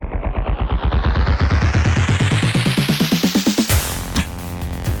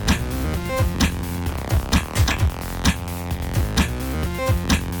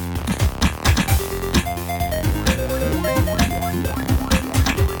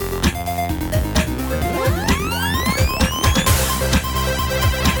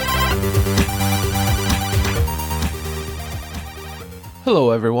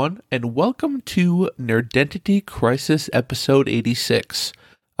Hello, everyone, and welcome to Nerdentity Crisis Episode 86.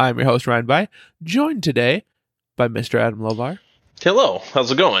 I'm your host, Ryan Bai, joined today by Mr. Adam Lovar. Hello, how's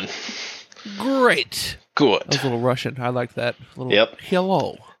it going? Great. Good. That was a little Russian. I like that. Yep.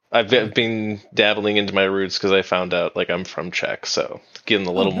 Hello. I've been dabbling into my roots because I found out I'm from Czech, so getting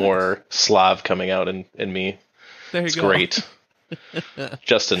a little more Slav coming out in me. There you it's go. Great.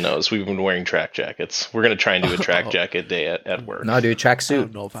 Justin knows we've been wearing track jackets. We're gonna try and do a track jacket day at work. No, dude, I don't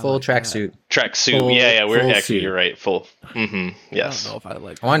tracksuit. know if I Full like tracksuit. Tracksuit. Yeah, we're full actually suit. you're right. Full. Yes. I don't know if I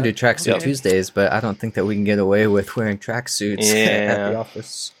like I want to do tracksuit Okay. Tuesdays, but I don't think that we can get away with wearing tracksuits at Yeah. the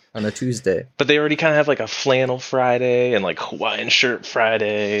office on a Tuesday. But they already kind of have a flannel Friday and Hawaiian shirt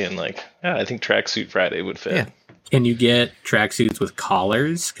Friday and I think tracksuit Friday would fit. Yeah. Can you get tracksuits with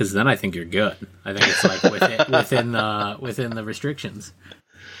collars? Because then I think you're good. I think it's within the restrictions.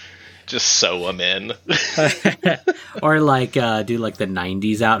 Just sew them in. Or do the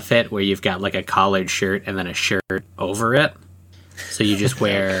 90s outfit where you've got a collared shirt and then a shirt over it. So you just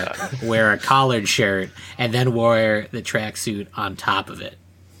wear a collared shirt and then wear the tracksuit on top of it.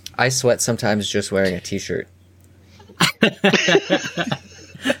 I sweat sometimes just wearing a t-shirt.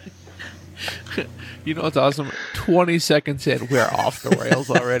 You know what's awesome? 20 seconds in, we're off the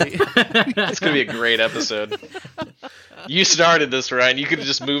rails already. It's gonna be a great episode. You started this, Ryan. You could have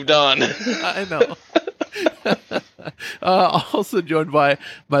just moved on. I know. Also joined by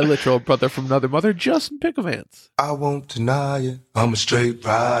my literal brother from another mother, Justin Pickavants. I won't deny it. I'm a straight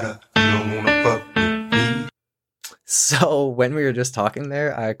rider. You don't wanna fuck with me. So when we were just talking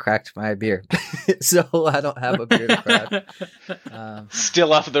there, I cracked my beer. So I don't have a beer to crack.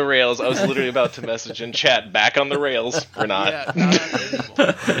 Still off the rails. I was literally about to message in chat. Back on the rails. We're not. Yeah,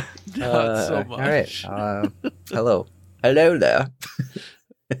 not anymore. Not so much. All right. Hello. Hello there.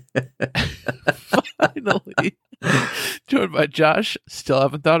 Finally. Joined by Josh. Still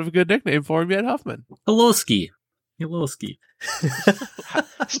haven't thought of a good nickname for him yet, Huffman. Hello-ski. Hello-ski.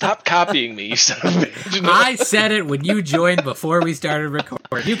 Stop copying me, you son of a bitch. I said it when you joined before we started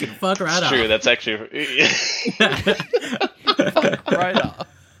recording. You can fuck right It's off. true. That's actually. Right off.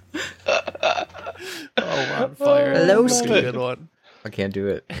 Oh, we're on fire. Hello, That's a Ski. good one. I can't do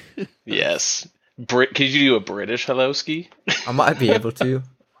it. Yes. Could you do a British hello ski? I might be able to.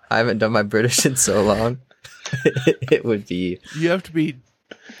 I haven't done my British in so long. It would be. You have to be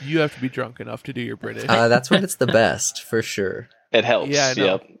drunk enough to do your British. That's when it's the best, for sure. It helps. Yeah, I know.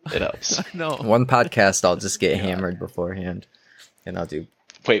 Yep, it helps. No. One podcast, I'll just get hammered beforehand, and I'll do.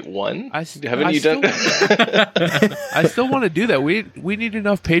 Wait, one? Haven't Haven't you done? I still want to do that. We need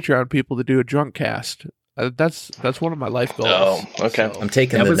enough Patreon people to do a drunk cast. That's one of my life goals. Oh, okay. I'm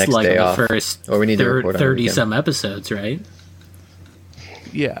taking That the was next day the off. first Or we need to record on the 30 weekend. some episodes, right?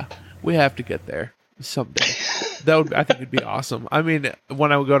 Yeah, we have to get there someday. I think it'd be awesome. I mean,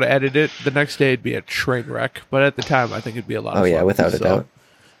 when I would go to edit it, the next day it'd be a train wreck. But at the time, I think it'd be a lot of Oh fun. yeah, without a So, doubt.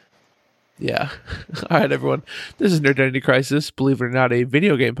 Yeah. All right, everyone. This is Nerd Identity Crisis, believe it or not, a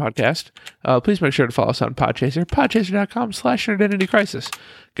video game podcast. Please make sure to follow us on Podchaser, podchaser.com/Nerd Identity Crisis.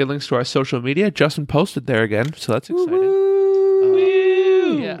 Get links to our social media. Justin posted there again, so that's exciting.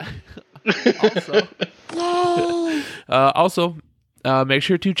 Yeah. Also, make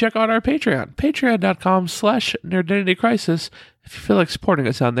sure to check out our Patreon, patreon.com/Nerd Identity Crisis. If you feel like supporting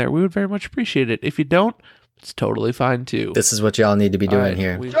us on there, we would very much appreciate it. If you don't, it's totally fine too. This is what y'all need to be All doing right,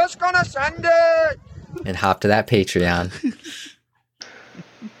 here. Just gonna send it. And hop to that Patreon.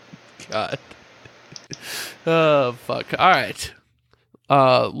 God. Oh, fuck. All right.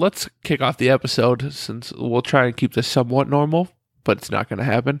 Let's kick off the episode since we'll try and keep this somewhat normal, but it's not going to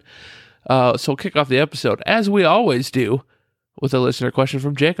happen. So we'll kick off the episode, as we always do, with a listener question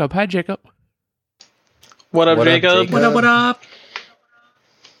from Jacob. Hi, Jacob. What up, What up, Jacob? Jacob? What up, what up?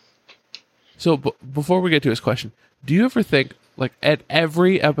 So before we get to his question, do you ever think, at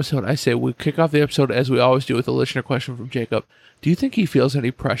every episode, I say we kick off the episode as we always do with a listener question from Jacob, do you think he feels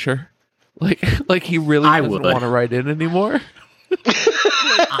any pressure? Like he really I doesn't would. want to write in anymore?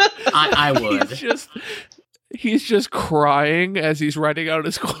 I would. He's just crying as he's writing out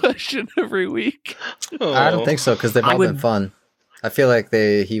his question every week. I don't think so, because they've I all would- been fun. I feel like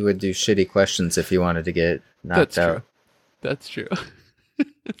he would do shitty questions if he wanted to get knocked That's out. true. That's true.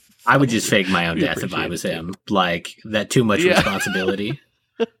 I would just fake my own We death if I appreciate was it, him. That too much Yeah. responsibility.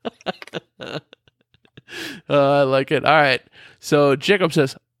 I like it. All right. So Jacob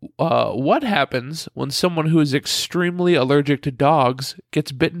says, what happens when someone who is extremely allergic to dogs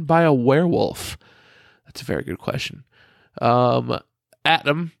gets bitten by a werewolf? That's a very good question.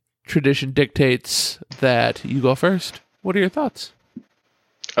 Adam, tradition dictates that you go first. What are your thoughts?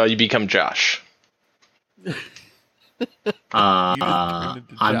 You become Josh. You just turned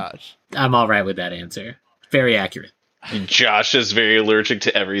into I'm Josh. I'm all right with that answer. Very accurate. Josh is very allergic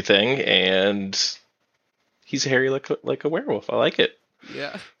to everything, and he's hairy like a werewolf. I like it.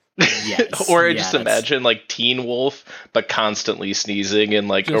 Yeah. Yes. Or I yeah, just that's imagine like Teen Wolf, but constantly sneezing and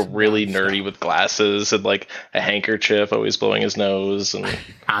like Just a really nonstop. nerdy with glasses and like a handkerchief always blowing his nose. And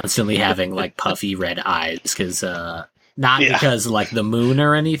constantly having like puffy red eyes because not Yeah. because like the moon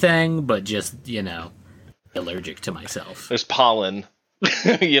or anything, but just allergic to myself. there's pollen,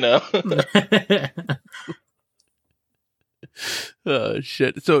 you know? Oh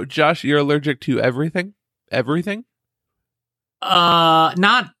shit. So Josh, you're allergic to everything? Everything?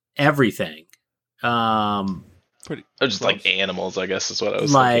 Not everything. Pretty Or just like close. animals, I guess is what I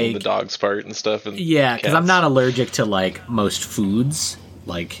was Like- thinking. The dog's part and stuff. And Yeah, because I'm cats. not allergic to like most foods.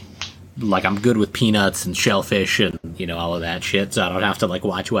 Like I'm good with peanuts and shellfish and all of that shit, so I don't have to like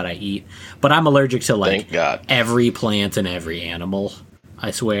watch what I eat. But I'm allergic to like Thank God. every plant and every animal.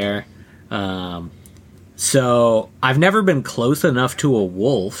 I swear. So I've never been close enough to a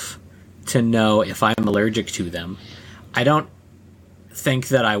wolf to know if I'm allergic to them. I don't think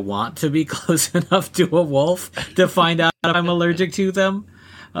that I want to be close enough to a wolf to find out if I'm allergic to them.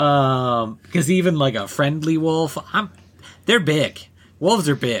 Because even like a friendly wolf, they're big. Wolves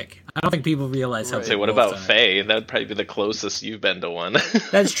are big. I don't think people realize how Right. big Say, what wolves about are. Faye? That would probably be the closest you've been to one.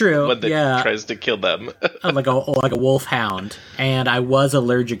 That's true. One that yeah, tries to kill them. like a wolfhound, and I was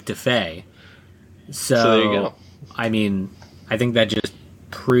allergic to Faye. So there you go. I mean, I think that just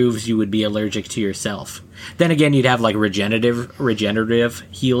proves you would be allergic to yourself. Then again, you'd have like regenerative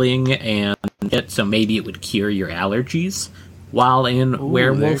healing, and so maybe it would cure your allergies while in Ooh,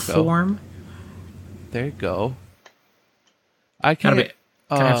 werewolf there you go. form. There you go. I Gotta can't be,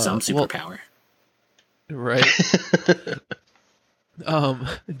 gotta have some well, superpower. right.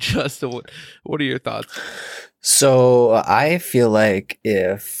 Justin, what are your thoughts? So I feel like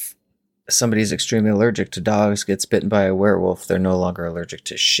if somebody's extremely allergic to dogs, gets bitten by a werewolf, they're no longer allergic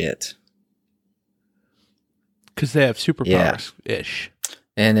to shit. Because they have superpowers ish.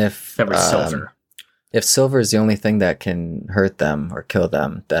 And if That was silver. if silver is the only thing that can hurt them or kill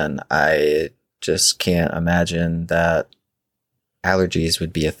them, then I just can't imagine that allergies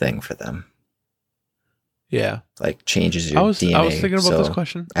would be a thing for them. Yeah. Like changes your I was DNA. thinking about this so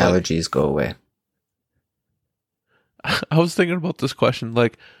question. Like, Allergies go away. I was thinking about this question.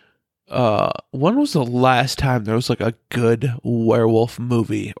 Like, when was the last time there was like a good werewolf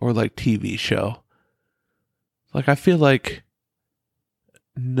movie or like TV show? Like, I feel like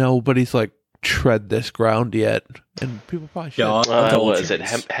nobody's like tread this ground yet, and people probably should. Dog. What Adult was it?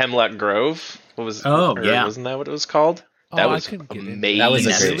 jokes. Hemlock Grove? What was? Oh, or yeah. Wasn't that what it was called? Oh, That I was couldn't get into amazing. That was a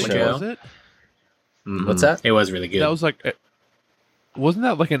great Really? show. Was it? Mhm. What's that? It was really good. That was like, wasn't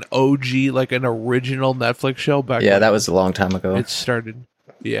that like an OG, like an original Netflix show back? Yeah, when that was a long time ago. it started.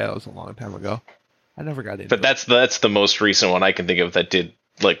 Yeah, it was a long time ago. I never got into But it. that's the most recent one I can think of that did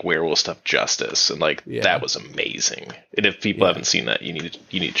like werewolf stuff justice, and like Yeah. that was amazing. And if people Yeah. haven't seen that, you need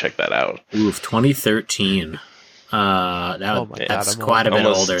to check that out. Oof, 2013. Oh my That's God, I'm quite a bit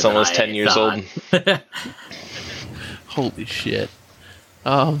almost- older. it's than almost I 10 years thought. Holy shit.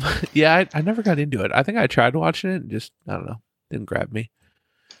 Yeah, I never got into it. I think I tried watching it and just, I don't know, didn't grab me.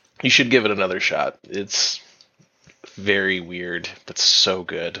 You should give it another shot. It's very weird, but so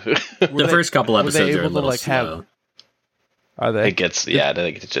good. The first couple were they episodes are a able to, little like, slow. Are they? It gets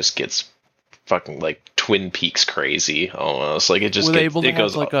it just gets fucking like Twin Peaks crazy almost. Like it just Were they gets, able to it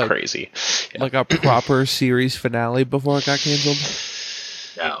goes have, like, all a- crazy. Yeah. Like a proper series finale before it got canceled?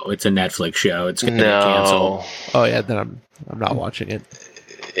 No, it's a Netflix show. It's gonna get canceled. No. Oh yeah, then I'm not watching it.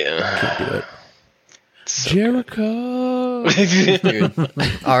 Yeah. Can't do it. So Jericho. Dude,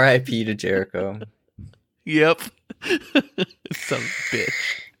 R.I.P. to Jericho. Yep. Some bitch.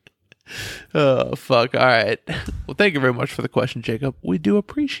 Oh fuck. All right. Well, thank you very much for the question, Jacob. We do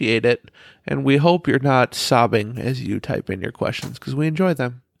appreciate it, and we hope you're not sobbing as you type in your questions because we enjoy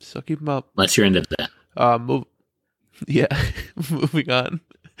them. So keep them up. Unless you're into that. Move. Yeah. Moving on.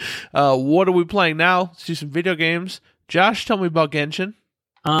 What are we playing now? Let's do some video games. Josh, tell me about Genshin.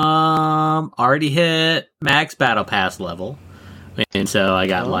 Already hit max battle pass level, and so I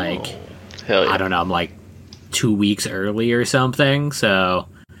got Hell yeah. I don't know, I'm like 2 weeks early or something. So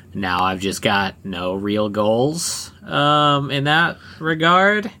now I've just got no real goals in that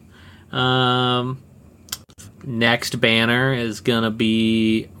regard. Next banner is gonna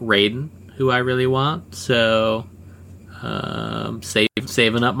be Raiden, who I really want. So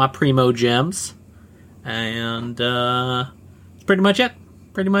saving up my primo gems, and that's pretty much it.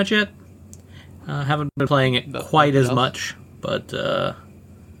 Haven't been playing it Nothing quite as else? much, but that's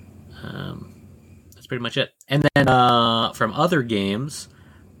pretty much it. And then from other games,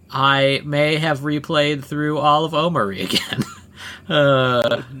 I may have replayed through all of Omori again.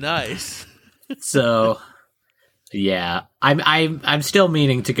 Nice. So, yeah, I'm still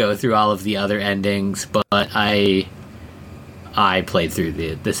meaning to go through all of the other endings, but I played through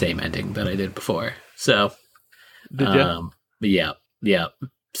the same ending that I did before. So, Did you? Yeah.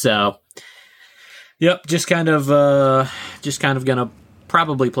 So, yep, just kind of gonna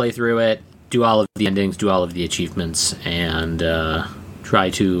probably play through it, do all of the endings, do all of the achievements, and try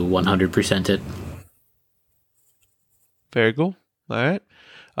to 100% it. Very cool. All right.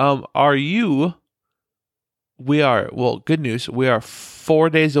 Good news. We are 4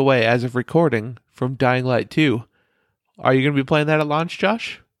 days away as of recording from Dying Light 2. Are you going to be playing that at launch,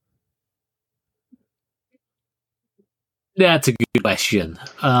 Josh? That's a good question.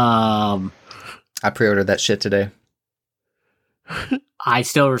 I pre-ordered that shit today. I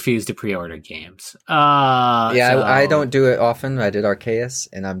still refuse to pre-order games. I don't do it often. I did Arceus,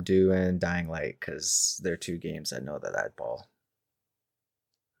 and I'm doing Dying Light because they're two games I know that I'd ball.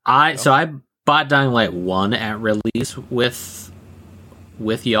 So I bought Dying Light 1 at release with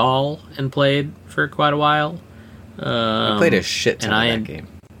y'all and played for quite a while. I played a shit ton of that game.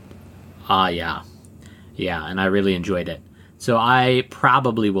 Yeah, and I really enjoyed it. So I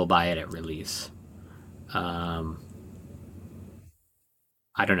probably will buy it at release. I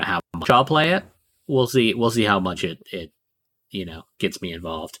don't know how much I'll play it. We'll see how much it gets me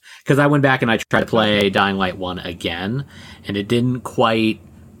involved. Because I went back and I tried to play Dying Light 1 again, and it didn't quite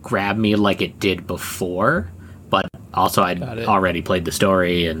grab me like it did before. But also I'd already played the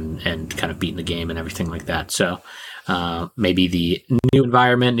story and kind of beaten the game and everything like that. So maybe the new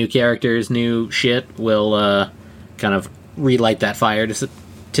environment, new characters, new shit will kind of relight that fire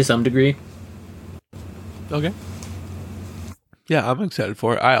to some degree. Okay. Yeah, I'm excited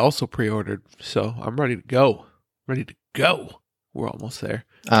for it. I also pre-ordered, so I'm ready to go. We're almost there.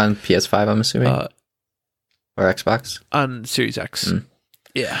 On PS5, I'm assuming? Or Xbox? On Series X.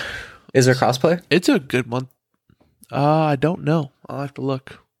 Yeah. Is there crossplay? It's a good month. I don't know. I'll have to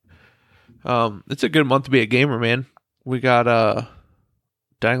look. It's a good month to be a gamer, man. We got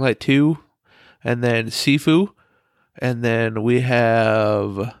Dying Light 2, and then Sifu, and then we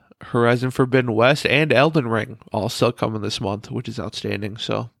have Horizon Forbidden West and Elden Ring all still coming this month, which is outstanding.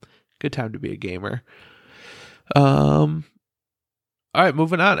 So, good time to be a gamer. All right,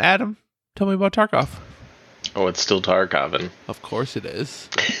 moving on. Adam, tell me about Tarkov. Oh, it's still Tarkovin. Of course it is.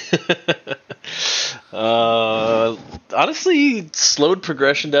 Honestly, slowed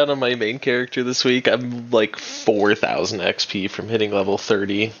progression down on my main character this week. I'm like 4,000 XP from hitting level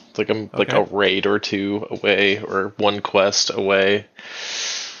 30. It's like I'm like a raid or two away, or one quest away.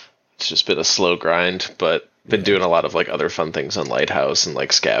 It's just been a slow grind, but been doing a lot of like other fun things on Lighthouse and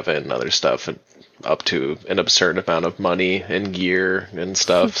like Scavin and other stuff, and up to an absurd amount of money and gear and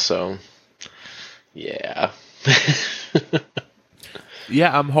stuff. So, yeah.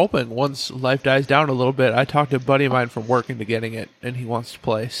 Yeah, I'm hoping once life dies down a little bit. I talked to a buddy of mine from work into getting it, and he wants to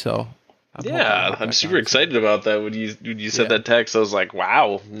play. So, I'm super excited about that. When you said that text, I was like,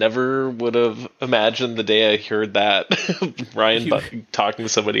 wow, never would have imagined the day I heard that. Ryan talking to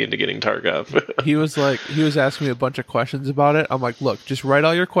somebody into getting Tarkov. He was asking me a bunch of questions about it. I'm like, look, just write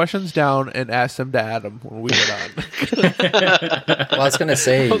all your questions down and ask them to Adam when we get on. Well, I was gonna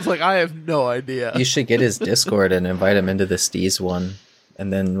say, I was like, I have no idea. You should get his Discord and invite him into the Steez one,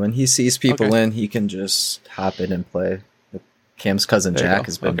 and then when he sees people in, he can just hop in and play. Cam's cousin Jack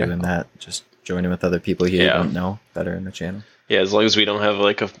has been doing that, just joining with other people you don't know that are in the channel. Yeah, as long as we don't have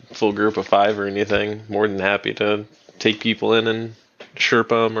like a full group of 5 or anything, more than happy to take people in and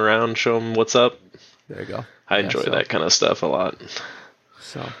Sherpa them around, show them what's up. There you go. I enjoy that kind of stuff a lot.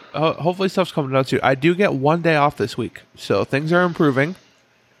 So hopefully stuff's coming out soon. I do get 1 day off this week, so things are improving.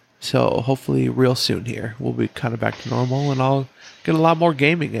 So hopefully real soon here we'll be kind of back to normal, and I'll get a lot more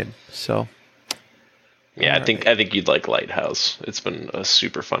gaming in. So. Yeah, I think you'd like Lighthouse. It's been a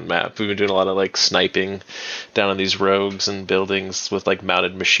super fun map. We've been doing a lot of like sniping down on these rogues and buildings with like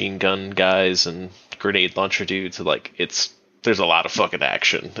mounted machine gun guys and grenade launcher dudes. So, like there's a lot of fucking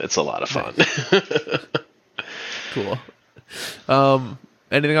action. It's a lot of fun. Cool.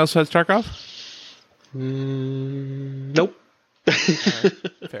 Anything else besides Tarkov? Nope.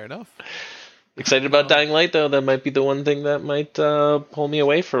 Fair enough. Excited about Dying Light though. That might be the one thing that might pull me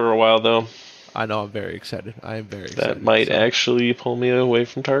away for a while though. I know, I'm very excited. I am very excited. That might actually pull me away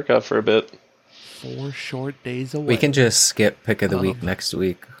from Tarkov for a bit. 4 short days away. We can just skip pick of the week next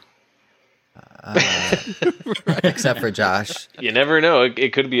week. Except for Josh. You never know.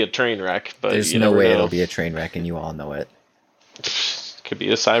 It could be a train wreck, but there's no way it'll be a train wreck, and you all know it. Could be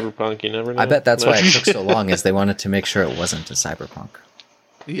a Cyberpunk. You never know. I bet that's why it took so long, is they wanted to make sure it wasn't a Cyberpunk.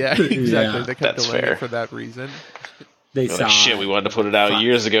 Yeah, exactly. Yeah, They kept that's delaying fair. it for that reason. They They're saw like, shit, we wanted to put it out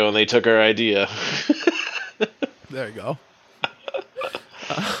years ago, and they took our idea. There you go.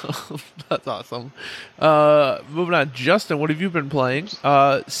 That's awesome. Moving on, Justin, what have you been playing?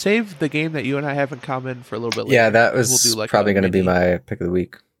 Save the game that you and I have in common for a little bit later. Yeah, that was We'll do like probably a going to be mini- my pick of the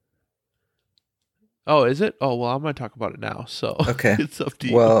week. Oh, is it? Oh, well, I'm going to talk about it now. So Okay. it's up to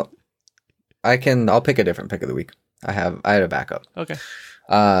you. Well, I'll pick a different pick of the week. I had a backup. Okay.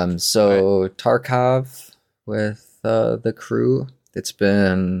 So Tarkov with the crew. It's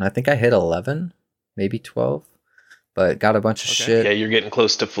been, I think I hit 11, maybe 12, but got a bunch of Okay. shit. Yeah, you're getting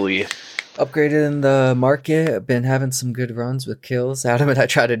close to Flea. Upgraded in the market. I've been having some good runs with kills. Adam and I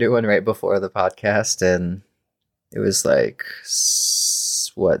tried to do one right before the podcast, and it was like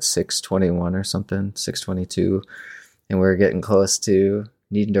 621 or something, 622, and we were getting close to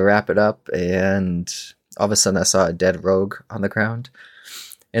needing to wrap it up. And all of a sudden, I saw a dead rogue on the ground,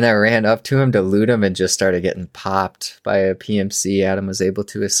 and I ran up to him to loot him, and just started getting popped by a PMC. Adam was able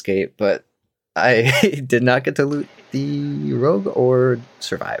to escape, but I did not get to loot the rogue or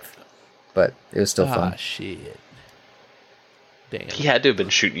survive. But it was still fun. Shit. Damn. He had to have been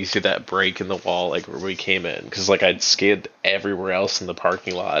shooting you through that break in the wall, like where we came in, because like I'd scanned everywhere else in the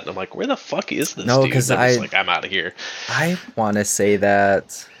parking lot, and I'm like, where the fuck is this? No, dude? 'cause I was I- like, I'm out of here. I want to say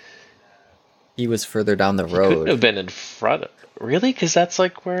that he was further down the He couldn't have road. been in front of. Really? Because that's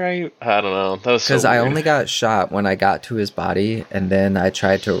like where I don't know. That was so Because I weird. only got shot when I got to his body, and then I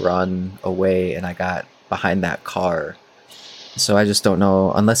tried to run away, and I got behind that car. So I just don't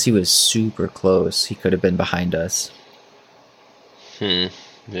know. Unless he was super close, he could have been behind us. Yeah.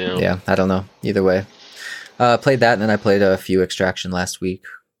 Yeah, I don't know. Either way. Played that, and then I played a few Extraction last week.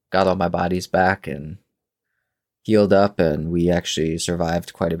 Got all my bodies back and healed up, and we actually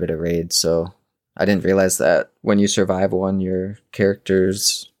survived quite a bit of raids. So I didn't realize that when you survive one, your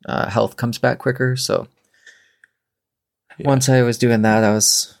character's health comes back quicker. So Yeah. once I was doing that,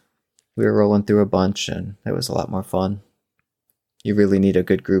 we were rolling through a bunch, and it was a lot more fun. You really need a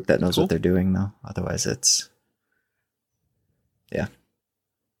good group that knows Cool. what they're doing, though. Otherwise, yeah.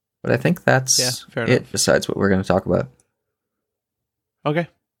 But I think that's Yeah, fair it. enough. Besides what we're going to talk about. Okay.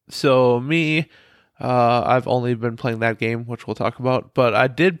 So me, I've only been playing that game, which we'll talk about, but I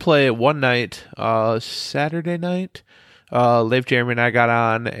did play it one night, Saturday night. Leif, Jeremy, and I got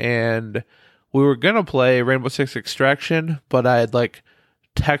on, and we were gonna play Rainbow Six Extraction, but I had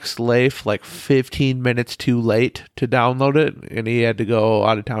text Leif 15 minutes too late to download it, and he had to go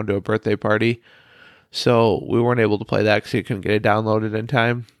out of town to a birthday party, so we weren't able to play that because he couldn't get it downloaded in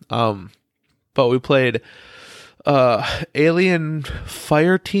time. But we played Alien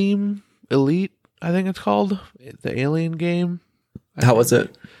Fireteam Elite, I think it's called, the Alien game. How was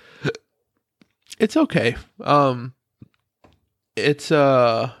it? It's okay. It's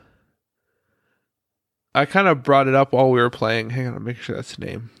I kind of brought it up while we were playing. Hang on, I'll make sure that's the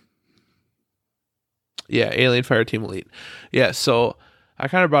name. Yeah, Alien Fireteam Elite. Yeah, so I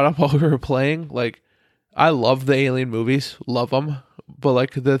kind of brought up while we were playing. I love the Alien movies, love them,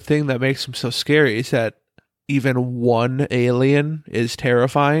 but the thing that makes them so scary is that even one alien is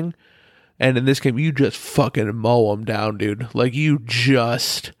terrifying, and in this game, you just fucking mow them down, dude. You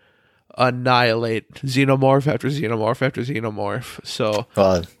just annihilate xenomorph after xenomorph after xenomorph. So,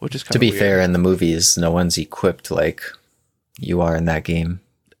 Well, which is to kind be of fair, in the movies, no one's equipped like you are in that game.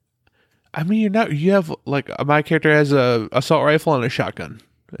 I mean, you're not. You have my character has a assault rifle and a shotgun,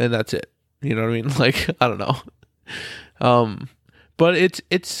 and that's it. You know what I mean? I don't know. But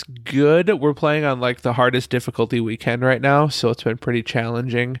it's good. We're playing on the hardest difficulty we can right now, so it's been pretty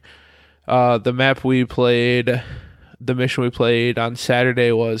challenging. The map we played, the mission we played on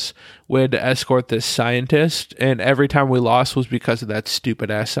Saturday was we had to escort this scientist, and every time we lost was because of that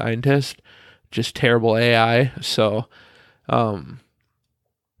stupid ass scientist. Just terrible AI. So, I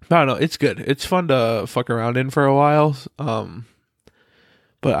don't know. It's good. It's fun to fuck around in for a while.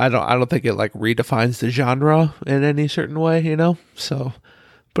 But I don't think it redefines the genre in any certain way, So,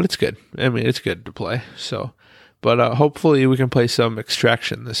 but it's good. I mean, it's good to play. So, but hopefully we can play some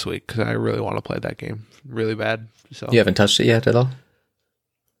Extraction this week because I really want to play that game really bad. So You haven't touched it yet at all?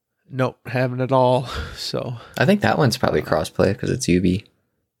 nope, haven't at all. So I think that one's probably crossplay because it's UB.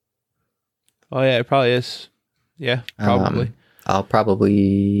 oh yeah, it probably is. Yeah, probably. I'll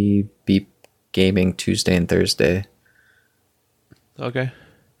probably be gaming Tuesday and Thursday. Okay.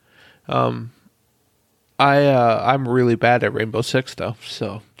 I'm really bad at Rainbow Six though,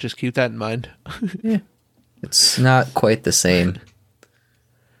 so just keep that in mind. It's not quite the same.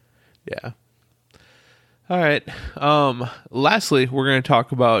 Yeah. All right. Lastly, we're going to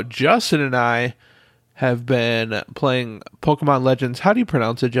talk about Justin and I have been playing Pokemon Legends. How do you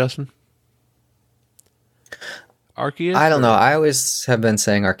pronounce it, Justin? Arceus? I don't know. I always have been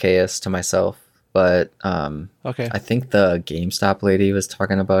saying Arceus to myself, but okay. I think the GameStop lady was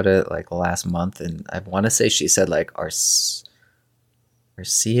talking about it like last month, and I want to say she said like Arceus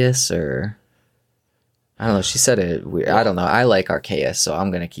or I don't know. She said it weird. I don't know. I like Arceus, so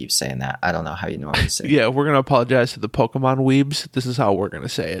I'm going to keep saying that. I don't know how you normally say it. Yeah, we're going to apologize to the Pokemon weebs. This is how we're going to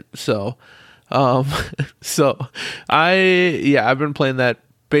say it. So, I've been playing that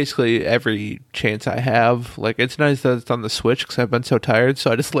basically every chance I have. Like, it's nice that it's on the Switch because I've been so tired,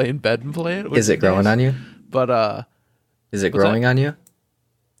 so I just lay in bed and play it. Is it growing on you? But, is it growing on you?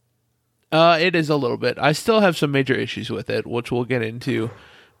 It is a little bit. I still have some major issues with it, which we'll get into.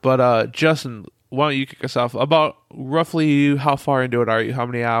 But, Justin, why don't you kick us off? About roughly how far into it are you? How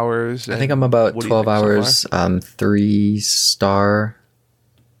many hours? I think I'm about 12 hours, so 3-star.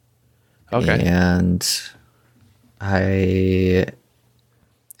 Okay. And I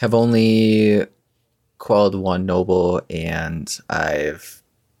have only quelled one noble, and I've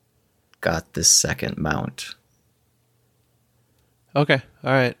got the second mount. Okay.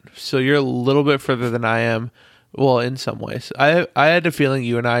 All right. So you're a little bit further than I am. Well, in some ways. I had a feeling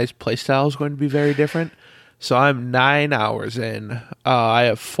you and I's playstyle is going to be very different. So I'm 9 hours in. I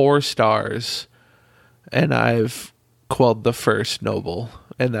have 4 stars, and I've quelled the first noble,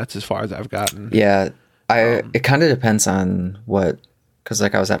 and that's as far as I've gotten. Yeah, it kind of depends on what, because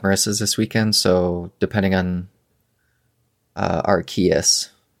like I was at Marissa's this weekend, so depending on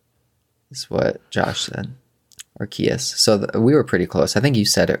Arceus is what Josh said. Arceus. So we were pretty close. I think you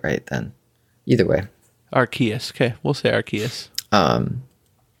said it right then. Either way. Arceus. Okay, we'll say Arceus.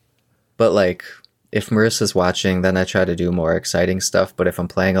 But like, if Marissa's watching, then I try to do more exciting stuff. But if I'm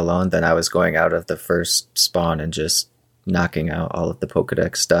playing alone, then I was going out of the first spawn and just knocking out all of the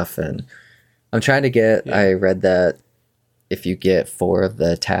Pokedex stuff. And I'm trying to get, I read that if you get 4 of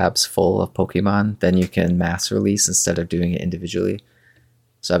the tabs full of Pokemon, then you can mass release instead of doing it individually.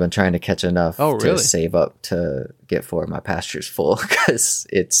 So I've been trying to catch enough to save up to get 4 of my pastures full, because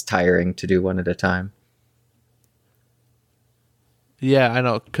it's tiring to do one at a time. Yeah, I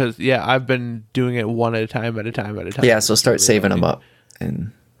know, because, I've been doing it one at a time. Yeah, so start saving them up.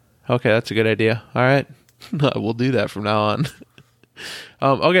 And okay, that's a good idea. All right. We'll do that from now on.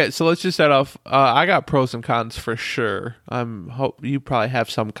 Okay, so let's just start off. I got pros and cons for sure. You probably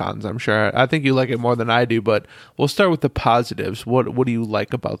have some cons, I'm sure. I think you like it more than I do, but we'll start with the positives. What do you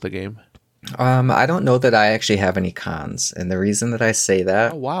like about the game? I don't know that I actually have any cons. And the reason that I say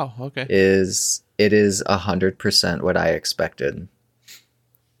that is it is 100% what I expected.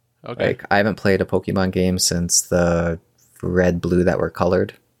 Okay. Like, I haven't played a Pokemon game since the red, blue that were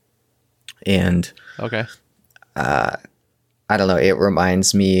colored. And I don't know, it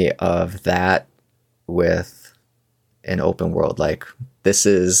reminds me of that with an open world. Like, this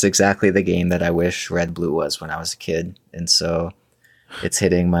is exactly the game that I wish Red Blue was when I was a kid. And so it's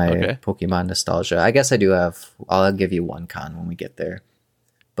hitting my Pokemon nostalgia. I guess I'll give you one con when we get there.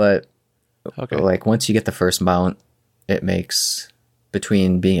 But like, once you get the first mount, it makes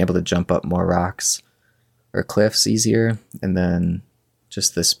between being able to jump up more rocks or cliffs easier, and then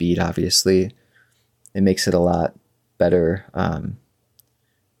just the speed, obviously, it makes it a lot better.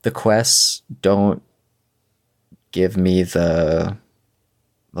 The quests don't give me the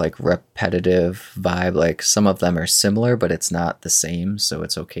like repetitive vibe. Like, some of them are similar, but it's not the same, so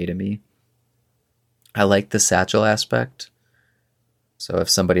it's okay to me. I like the satchel aspect. So if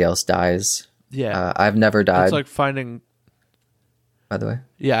somebody else dies, I've never died. It's like finding. By the way,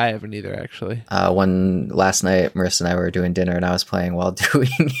 I haven't either, actually. One last night, Marissa and I were doing dinner, and I was playing while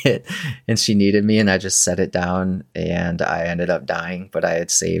doing it, and she needed me, and I just set it down, and I ended up dying. But I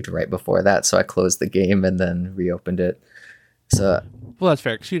had saved right before that, so I closed the game and then reopened it. So, well, that's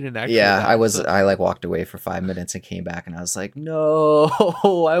fair, because you didn't actually. Yeah, die, I like walked away for 5 minutes and came back, and I was like, no,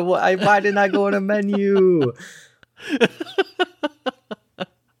 why didn't I go in a menu?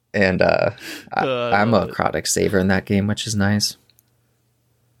 And I'm a chronic saver in that game, which is nice.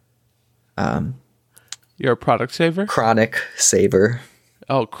 You're a product saver? Chronic saver.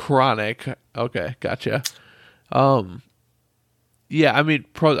 Oh, chronic. Okay, gotcha. Yeah, I mean,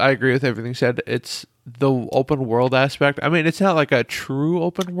 I agree with everything you said. It's the open world aspect. I mean, it's not like a true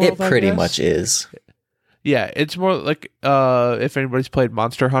open world. It pretty much is. Yeah, it's more like if anybody's played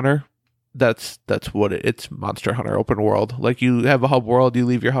Monster Hunter, that's what it's Monster Hunter open world. Like, you have a hub world, you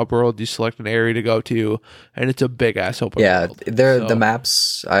leave your hub world, you select an area to go to, and it's a big ass open world. Yeah, the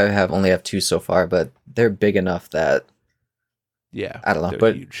maps I only have 2 so far, but they're big enough that Yeah, I don't know, they're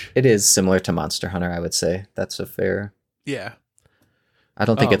but huge. it is similar to Monster Hunter. I would say that's a fair. Yeah, I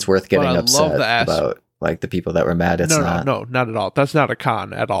don't think it's worth getting but I upset love the about like the people that were mad. It's not. No, not at all. That's not a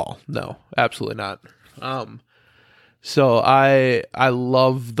con at all. No, absolutely not. So I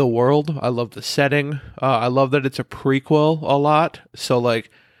love the world. I love the setting. I love that it's a prequel a lot. So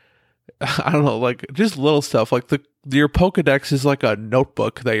like, I don't know, like just little stuff like your Pokedex is like a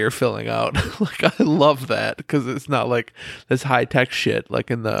notebook that you're filling out. Like I love that because it's not like this high tech shit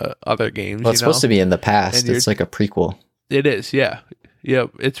like in the other games. Well, it's supposed to be in the past. It's like a prequel. It is, yeah. Yeah,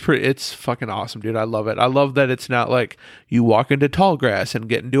 it's fucking awesome, dude. I love it. I love that it's not like you walk into tall grass and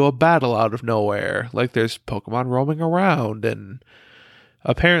get into a battle out of nowhere. Like there's Pokemon roaming around, and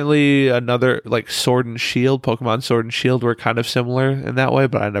apparently another like Sword and Shield, Pokemon Sword and Shield were kind of similar in that way,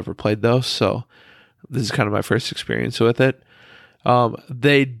 but I never played those, so this is kind of my first experience with it.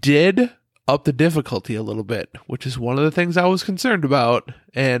 They did up the difficulty a little bit, which is one of the things I was concerned about.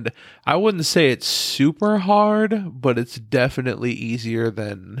 And I wouldn't say it's super hard, but it's definitely easier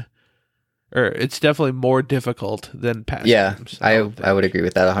than, or it's definitely more difficult than past games. I would agree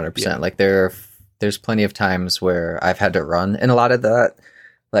with that 100%. Yeah. Like there's plenty of times where I've had to run, and a lot of that,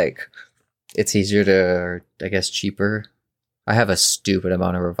 like it's easier to, or I guess cheaper. I have a stupid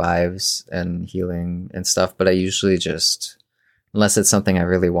amount of revives and healing and stuff, but I usually just, unless it's something I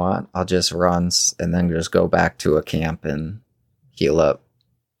really want, I'll just run and then just go back to a camp and heal up.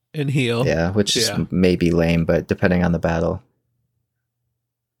 And heal. Yeah, which is maybe lame, but depending on the battle.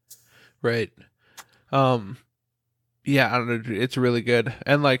 Right. Yeah, I don't know. It's really good.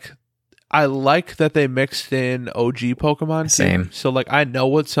 And like, I like that they mixed in OG Pokemon. Same. So like, I know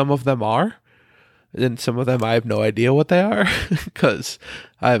what some of them are. And some of them I have no idea what they are because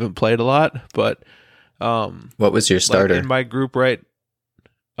I haven't played a lot, but what was your starter? Like in my group, right?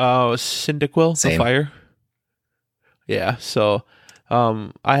 Cyndaquil, the fire. Yeah, so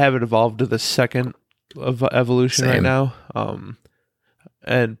I have it evolved to the second of evolution right now.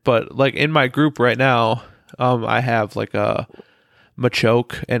 But like in my group right now, I have like a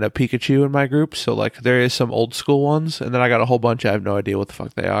Machoke and a Pikachu in my group. So like there is some old school ones, and then I got a whole bunch I have no idea what the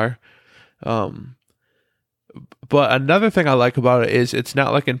fuck they are. But another thing I like about it is it's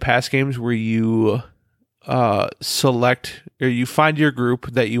not like in past games where you select or you find your group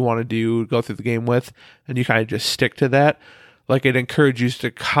that you want to go through the game with, and you kind of just stick to that. Like it encourages you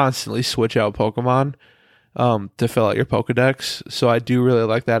to constantly switch out Pokemon to fill out your Pokedex. So I do really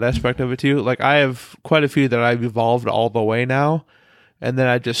like that aspect of it too. Like I have quite a few that I've evolved all the way now, and then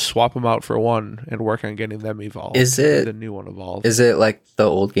I just swap them out for one and work on getting them evolved. Is it the new one evolved? Is it like the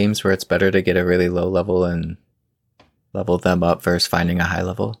old games where it's better to get a really low level and level them up versus finding a high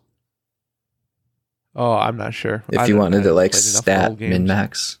level? Oh, I'm not sure. If you wanted to like stat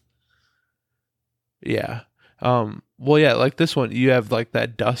min-max. Yeah. Well, yeah, like this one, you have like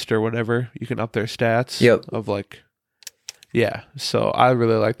that dust or whatever. You can up their stats. Yep. Of like, yeah. So I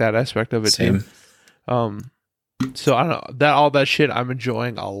really like that aspect of it too. So I don't know that all that shit I'm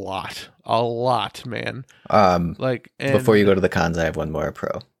enjoying a lot, man. Like before you go to the cons, I have one more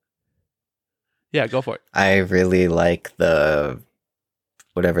pro. Yeah, go for it. I really like the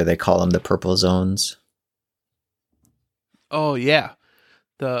whatever they call them, the purple zones. Oh yeah,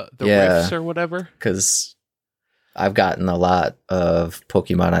 the rifts or whatever. Because I've gotten a lot of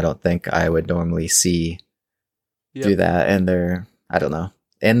Pokemon I don't think I would normally see do that, and they're, I don't know.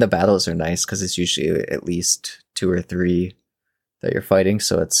 And the battles are nice because it's usually at least 2 or 3 that you're fighting,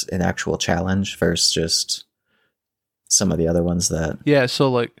 so it's an actual challenge versus just some of the other ones that. Yeah,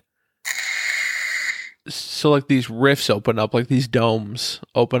 so like these rifts open up, like these domes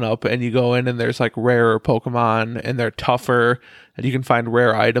open up, and you go in and there's like rarer Pokemon and they're tougher, and you can find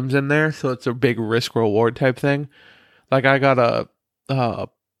rare items in there. So it's a big risk reward type thing. Like I got a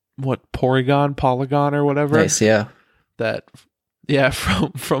Porygon or whatever. Nice, yeah.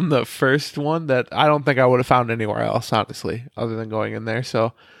 From the first one that I don't think I would have found anywhere else, honestly, other than going in there.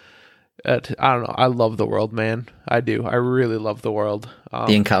 So I don't know. I love the world, man. I do. I really love the world.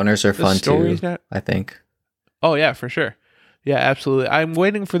 The encounters are fun too, I think. Oh, yeah, for sure. Yeah, absolutely. I'm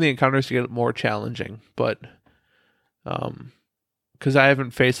waiting for the encounters to get more challenging, but because I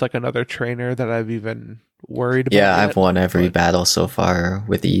haven't faced like another trainer that I've even worried about. Yeah, I've won every battle so far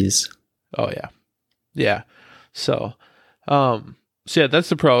with ease. Oh, yeah. Yeah. So yeah, that's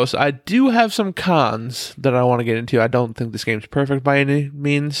the pros. I do have some cons that I want to get into. I don't think this game's perfect by any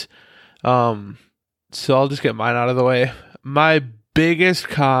means. So I'll just get mine out of the way. My biggest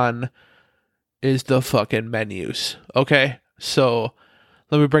con is the fucking menus. Okay, so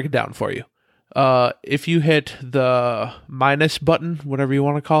let me break it down for you. If you hit the minus button, whatever you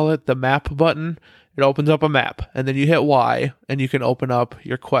want to call it, the map button, it it opens up a map, and then you hit Y, and you can open up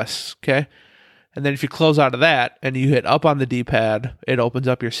your quests, okay? And then if you close out of that, and you hit up on the D-pad, it opens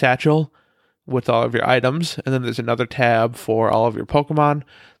up your satchel with all of your items, and then there's another tab for all of your Pokemon,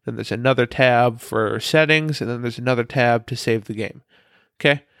 then there's another tab for settings, and then there's another tab to save the game,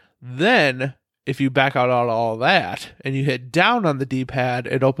 okay? Then, if you back out all that, and you hit down on the D-pad,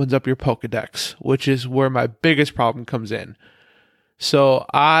 it opens up your Pokedex, which is where my biggest problem comes in. So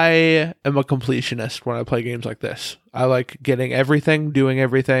I am a completionist when I play games like this. I like getting everything, doing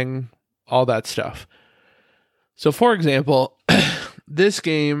everything, all that stuff. So for example, this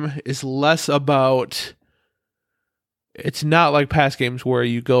game is less about, it's not like past games where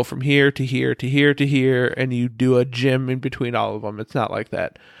you go from here to here to here to here and you do a gym in between all of them. It's not like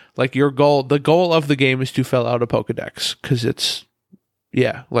that. Like the goal of the game is to fill out a Pokedex because it's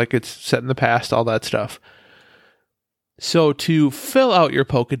set in the past, all that stuff. So to fill out your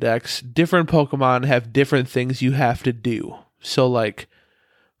Pokedex, different Pokemon have different things you have to do. So like,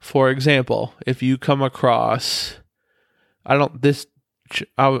 for example, if you come across, I'm just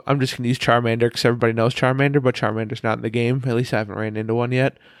going to use Charmander because everybody knows Charmander, but Charmander's not in the game. At least I haven't ran into one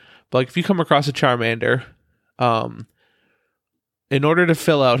yet. But like if you come across a Charmander, in order to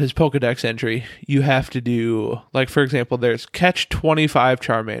fill out his Pokedex entry, you have to do, like for example, there's catch 25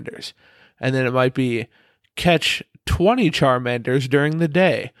 Charmanders. And then it might be catch 20 Charmanders during the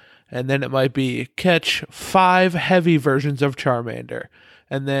day. And then it might be catch 5 heavy versions of Charmander.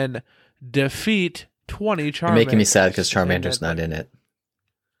 And then defeat 20 Charmanders. You're making me sad because Charmander's not in it.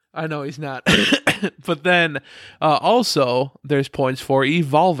 I know he's not. But then also there's points for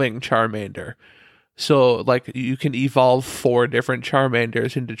evolving Charmander. So like you can evolve 4 different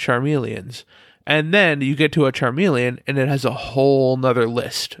Charmanders into Charmeleons. And then you get to a Charmeleon and it has a whole nother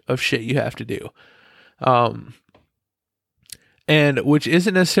list of shit you have to do. And which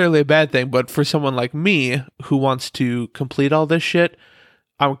isn't necessarily a bad thing, but for someone like me who wants to complete all this shit,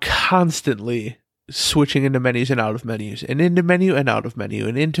 I'm constantly switching into menus and out of menus, and into menu and out of menu,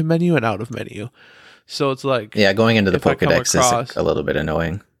 and into menu and out of menu. So it's like... Yeah, going into the Pokedex is a little bit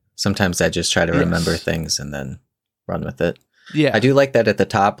annoying. Sometimes I just try to remember things and then run with it. Yeah. I do like that at the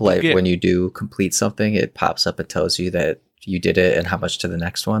top, like when you do complete something, it pops up and tells you that you did it and how much to the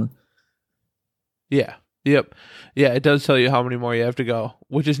next one. Yeah. Yep. Yeah, it does tell you how many more you have to go,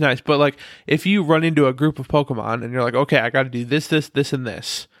 which is nice. But like, if you run into a group of Pokemon and you're like, okay, I got to do this, this, this, and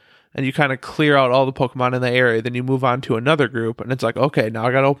this, and you kind of clear out all the Pokemon in the area, then you move on to another group, and it's like, okay, now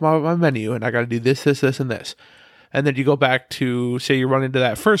I got to open up my menu, and I got to do this, this, this, and this. And then you go back to, say you run into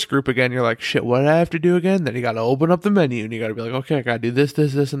that first group again, you're like, shit, what did I have to do again? Then you got to open up the menu, and you got to be like, okay, I got to do this,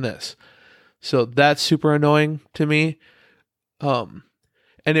 this, this, and this. So that's super annoying to me. And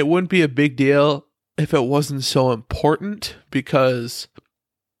it wouldn't be a big deal if it wasn't so important, because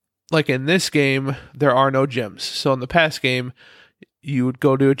like in this game, there are no gyms. So in the past game, you would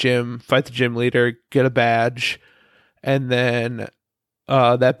go to a gym, fight the gym leader, get a badge, and then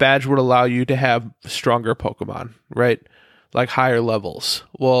that badge would allow you to have stronger Pokemon, right? Like higher levels.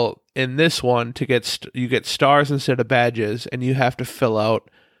 Well, in this one, you get stars instead of badges, and you have to filling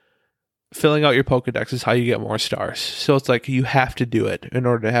out your Pokedex is how you get more stars. So it's like you have to do it in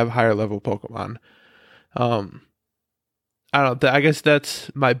order to have higher level Pokemon. I don't know. I guess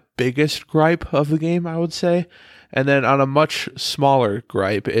that's my biggest gripe of the game, I would say. And then on a much smaller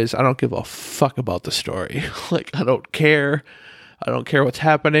gripe is I don't give a fuck about the story. Like, I don't care. I don't care what's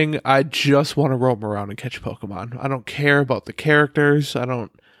happening. I just want to roam around and catch Pokemon. I don't care about the characters. I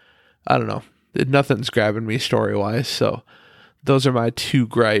don't know. Nothing's grabbing me story-wise. So those are my 2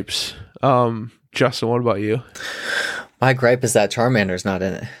 gripes. Justin, what about you? My gripe is that Charmander's not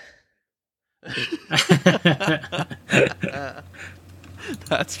in it.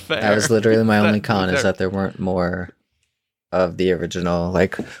 That's fair. That was literally my only con, is that there weren't more of the original.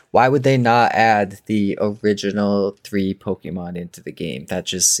 Like, why would they not add the original 3 Pokemon into the game? That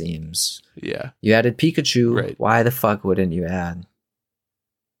just seems... Yeah. You added Pikachu. Right. Why the fuck wouldn't you add?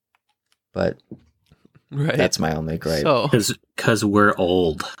 But that's my only gripe. Because we're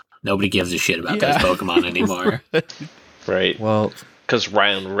old. Nobody gives a shit about those Pokemon anymore. Right. Well... Because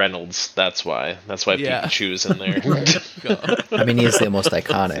Ryan Reynolds, that's why. That's why Pikachu's in there. I mean, he is the most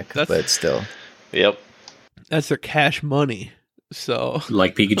iconic, but still. Yep. That's their cash money. So,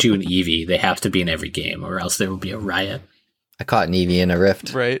 like Pikachu and Eevee, they have to be in every game, or else there will be a riot. I caught an Eevee in a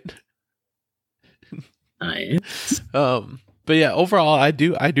rift. Right. Nice. But yeah, overall, I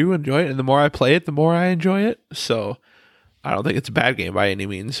do enjoy it, and the more I play it, the more I enjoy it. So, I don't think it's a bad game by any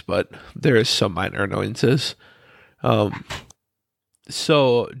means, but there is some minor annoyances.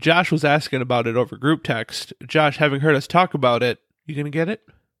 So Josh was asking about it over group text. Josh, having heard us talk about it, you gonna get it?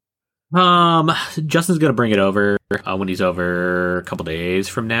 Justin's gonna bring it over when he's over a couple days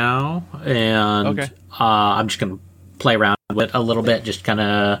from now, and I'm just gonna play around with it a little bit, just kind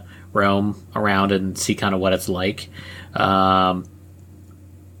of roam around and see kind of what it's like.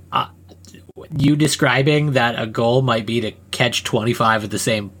 You describing that a goal might be to catch 25 of the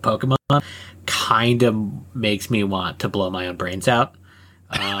same Pokemon kind of makes me want to blow my own brains out.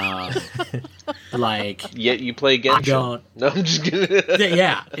 Like, yet you play Genshin. I don't. No, I'm just kidding.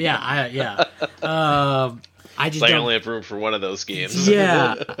 Yeah. I just I only have room for one of those games.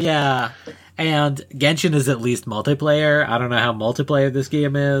 Yeah. And Genshin is at least multiplayer. I don't know how multiplayer this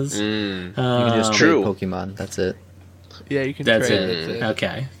game is. You can just trade Pokemon. That's it. Yeah, you can. That's trade it.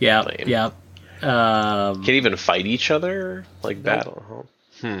 Okay. Yep. Can't even fight each other like battle.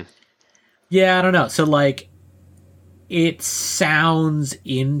 Yeah, I don't know. So like, it sounds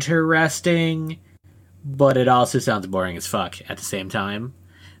interesting, but it also sounds boring as fuck at the same time.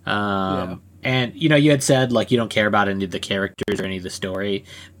 And you had said like you don't care about any of the characters or any of the story,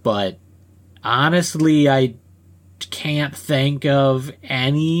 but honestly, I can't think of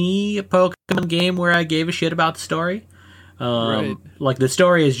any Pokemon game where I gave a shit about the story. Like the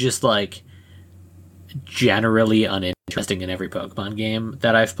story is just like generally uninteresting in every Pokemon game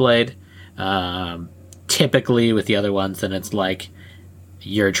that I've played. Typically with the other ones, then it's like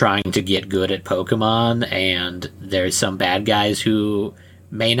you're trying to get good at Pokemon, and there's some bad guys who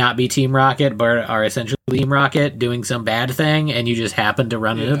may not be Team Rocket, but are essentially Team Rocket doing some bad thing, and you just happen to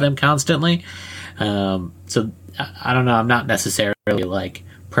run into them constantly. So I don't know. I'm not necessarily like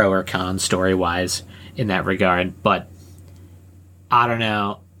pro or con story wise in that regard, but I don't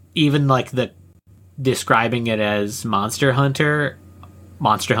know. Even like the describing it as Monster Hunter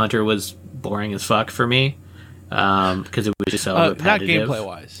was boring as fuck for me, because it was just so repetitive. Not gameplay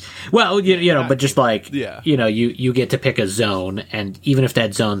wise. Well, you know, but just like you get to pick a zone, and even if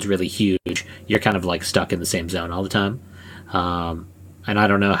that zone's really huge, you're kind of like stuck in the same zone all the time. And I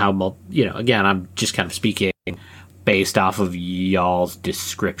don't know how again, I'm just kind of speaking based off of y'all's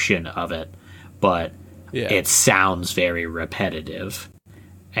description of it, but it sounds very repetitive,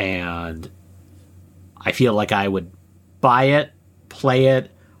 and I feel like I would buy it, play it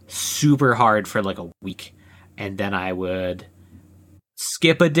super hard for like a week, and then I would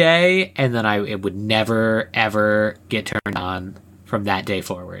skip a day, and then it would never ever get turned on from that day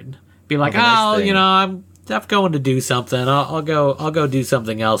forward. Be like, I'm going to do something. I'll go do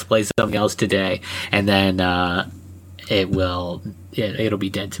something else, play something else today, and then it'll be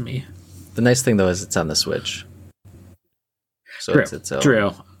dead to me. The nice thing though is it's on the Switch, so true. It's its own.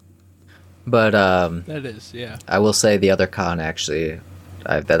 True. But that is, yeah. I will say the other con actually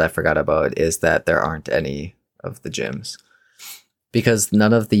that I forgot about is that there aren't any of the gyms, because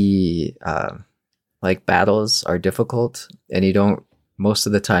none of the like battles are difficult, and you don't. Most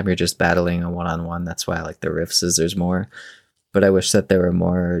of the time, you're just battling a one-on-one. That's why I like the Rift Scissors more. But I wish that there were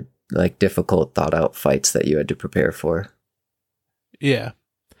more like difficult, thought-out fights that you had to prepare for. Yeah.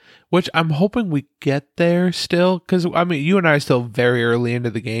 Which I'm hoping we get there still, because I mean, you and I are still very early into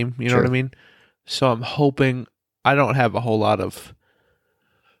the game. You know what I mean? So I'm hoping. I don't have a whole lot of.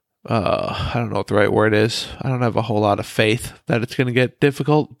 I don't know what the right word is. I don't have a whole lot of faith that it's going to get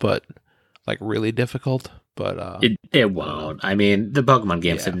difficult, but like really difficult. But it won't. I mean, the Pokemon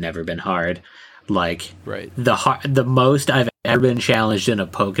games have never been hard. Like right. The most I've ever been challenged in a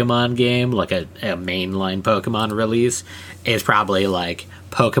Pokemon game, like a mainline Pokemon release, is probably like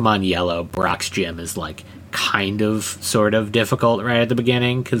Pokemon Yellow. Brock's Gym is like kind of sort of difficult right at the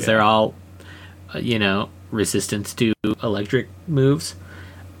beginning because they're all resistant to electric moves.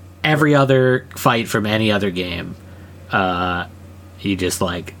 Every other fight from any other game, you just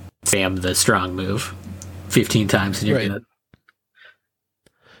like spam the strong move 15 times and you're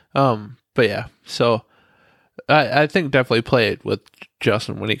good. But yeah, so I think definitely play it with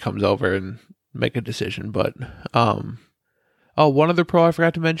Justin when he comes over and make a decision. But one other pro I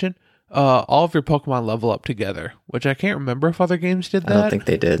forgot to mention: all of your Pokemon level up together, which I can't remember if other games did that. I don't think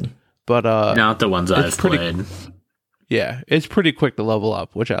they did, but not the ones I've played. Yeah, it's pretty quick to level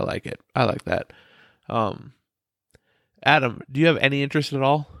up, which I like it. I like that. Adam, do you have any interest at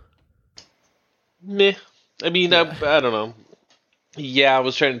all? Meh. I mean, I don't know. Yeah, I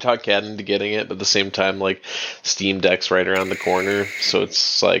was trying to talk Kat into getting it, but at the same time, like, Steam Deck's right around the corner, so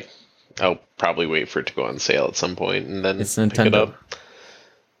it's like, I'll probably wait for it to go on sale at some point and then pick it up.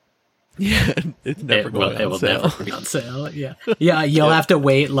 Yeah, it's never going on sale. It will never be on sale, yeah. Yeah, you'll have to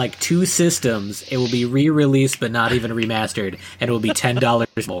wait like 2 systems. It will be re-released, but not even remastered, and it will be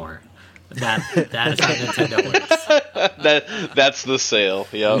 $10 more. That is how Nintendo works. That's the sale,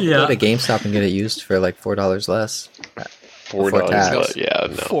 yeah. Go to GameStop and get it used for like $4 less. $4. Yeah,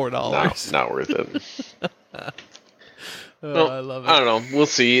 no. $4. Not worth it. I love it. I don't know. We'll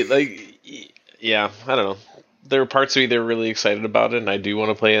see. Like, yeah, I don't know. There are parts of me that are really excited about it, and I do want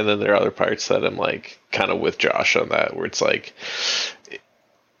to play, and then there are other parts that I'm like kind of with Josh on that, where it's like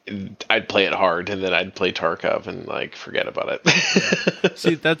I'd play it hard, and then I'd play Tarkov and like forget about it.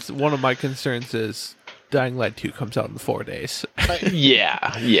 See, that's one of my concerns is Dying Light 2 comes out in 4 days.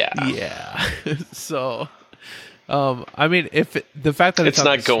 Yeah. So, I mean, the fact that it's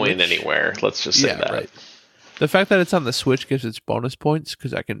not going Switch, anywhere, let's just say that. Right. The fact that it's on the Switch gives its bonus points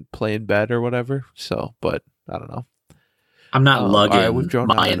because I can play in bed or whatever. So, but I don't know. I'm not lugging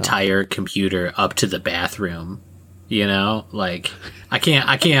my entire computer up to the bathroom. You know, like I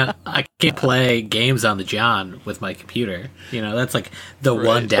can't play games on the John with my computer. You know, that's like the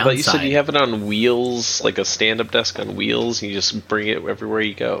one downside. But you said you have it on wheels, like a stand-up desk on wheels, and you just bring it everywhere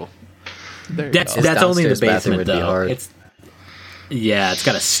you go. That's only the basement though. It's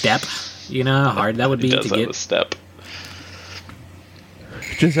got a step. You know how hard that would be to get a step.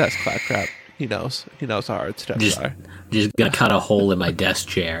 Just ask Claptrap. He knows how hard steps are. Just gonna cut a hole in my desk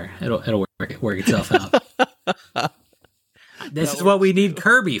chair. It'll work itself out. This is what we need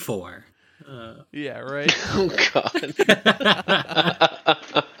Kirby for. Yeah, right. Oh God.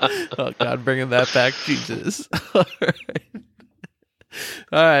 Oh God, bringing that back, Jesus. All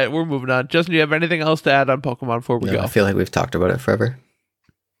right, we're moving on. Justin, do you have anything else to add on Pokemon before we go? I feel like we've talked about it forever.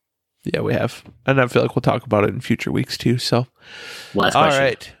 Yeah, we have. And I feel like we'll talk about it in future weeks too. So, last question. All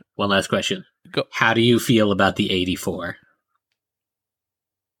right. One last question. Go. How do you feel about the 84?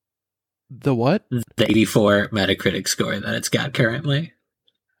 The what? The 84 Metacritic score that it's got currently.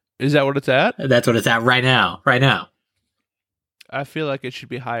 Is that what it's at? That's what it's at right now. Right now. I feel like it should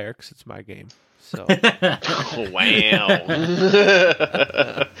be higher because it's my game. So. Wow.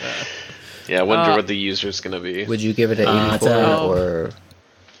 Yeah, I wonder what the user's going to be. Would you give it an 84 or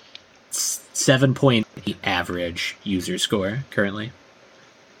 7.8 average user score currently?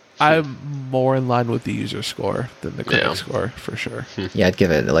 I'm more in line with the user score than the critic score for sure. Yeah, I'd give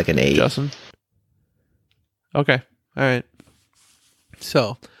it like an 8. Justin? Okay. All right.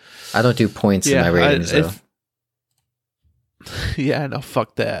 So I don't do points in my ratings though. Yeah, no,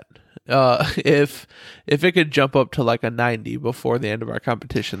 fuck that. If it could jump up to like a 90 before the end of our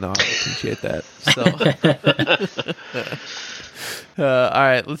competition, though, I would appreciate that. So, all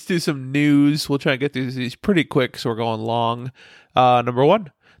right, let's do some news. We'll try and get through these pretty quick, so we're going long. Number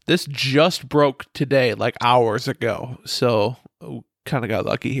one, this just broke today, like hours ago. So, kind of got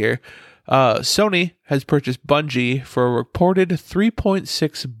lucky here. Sony has purchased Bungie for a reported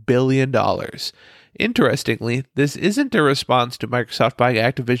 $3.6 billion. Interestingly, this isn't a response to Microsoft buying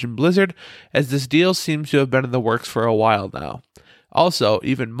Activision Blizzard, as this deal seems to have been in the works for a while now. Also,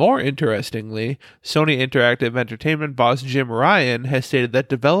 even more interestingly, Sony Interactive Entertainment boss Jim Ryan has stated that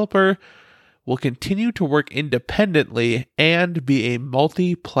developer will continue to work independently and be a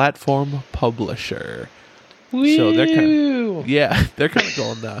multi-platform publisher. Woo! So they're kind of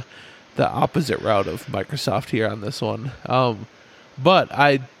going the opposite route of Microsoft here on this one. But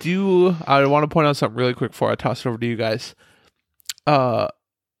I want to point out something really quick before I toss it over to you guys.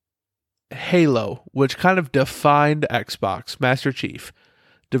 Halo, which kind of defined Xbox, Master Chief,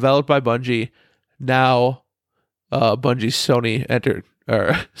 developed by Bungie, now Bungie's Sony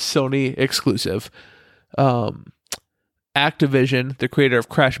exclusive. Activision, the creator of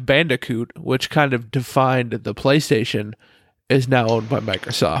Crash Bandicoot, which kind of defined the PlayStation, is now owned by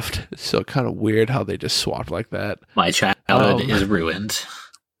Microsoft. So kind of weird how they just swapped like that. My childhood is ruined.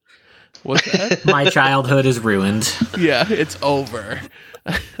 What's that? My childhood is ruined. Yeah, it's over.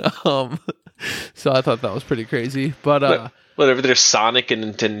 So I thought that was pretty crazy. But whatever, there's Sonic and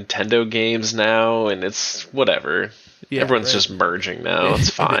Nintendo games now, and it's whatever. Yeah, everyone's just merging now. It's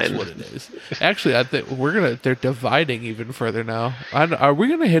fine. It's what it is. Actually, I think they're dividing even further now. Are we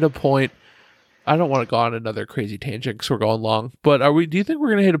gonna hit a point? I don't want to go on another crazy tangent because we're going long. But do you think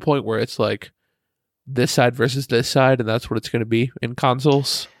we're gonna hit a point where it's like this side versus this side, and that's what it's gonna be in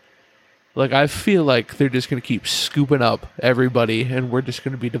consoles? Like, I feel like they're just gonna keep scooping up everybody, and we're just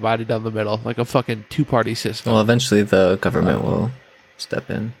gonna be divided down the middle like a fucking two-party system. Well, eventually the government will step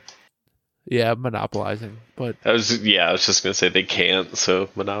in. Yeah, monopolizing. But I was just gonna say they can't, so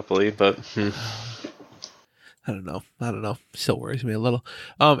monopoly. But I don't know. Still worries me a little.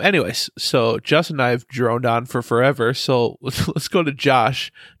 Anyways, so Justin and I have droned on for forever. So let's go to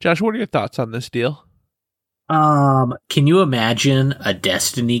Josh. Josh, what are your thoughts on this deal? Can you imagine a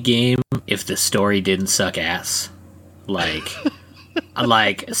Destiny game if the story didn't suck ass? Like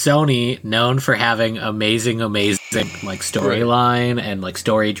Sony, known for having amazing like storyline and like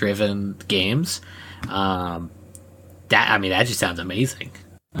story driven games. that just sounds amazing.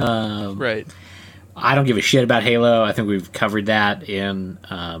 Right. I don't give a shit about Halo. I think we've covered that in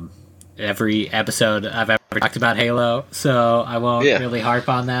every episode I've ever talked about Halo, so I won't really harp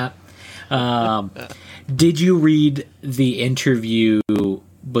on that. Did you read the interview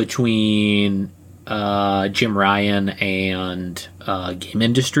between Jim Ryan and Game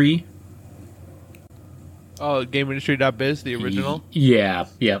Industry? Oh, GameIndustry.biz, the original? Yeah,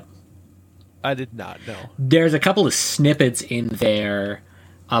 yep. I did not know. There's a couple of snippets in there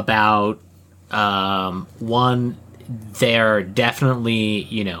about one, they're definitely,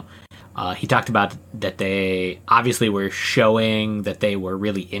 he talked about that they obviously were showing that they were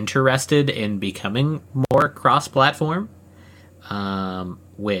really interested in becoming more cross-platform,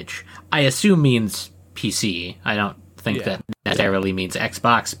 which I assume means PC. I don't think that necessarily means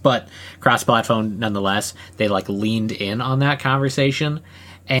Xbox, but cross-platform nonetheless. They leaned in on that conversation,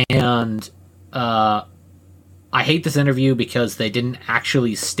 and I hate this interview because they didn't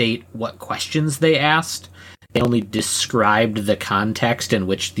actually state what questions they asked. They only described the context in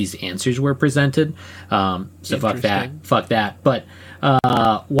which these answers were presented. So fuck that. But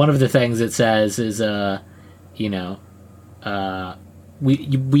one of the things it says is,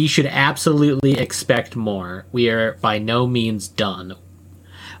 we should absolutely expect more. We are by no means done.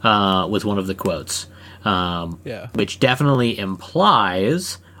 Was one of the quotes. Which definitely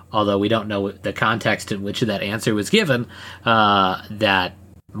implies, although we don't know the context in which that answer was given, that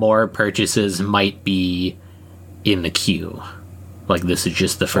more purchases might be in the queue. This is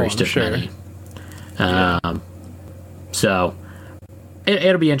just the first of many. So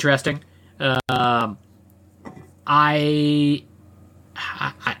it'll be interesting. I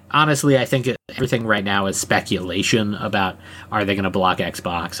honestly, I think everything right now is speculation about, are they going to block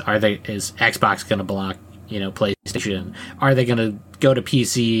Xbox? Is Xbox going to block PlayStation? Are they going to go to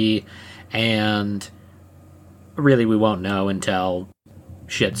PC? And really, we won't know until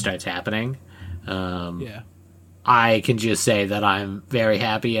shit starts happening. I can just say that I'm very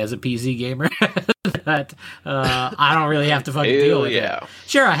happy as a PC gamer that I don't really have to fucking deal with it.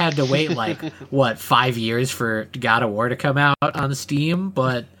 Sure, I had to wait 5 years for God of War to come out on Steam,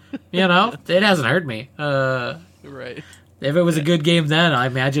 but it hasn't hurt me. Right. If it was a good game then, I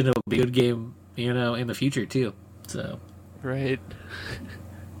imagine it'll be a good game, in the future too. So. Right.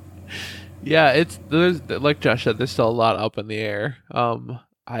 Yeah, there's, like Josh said, there's still a lot up in the air.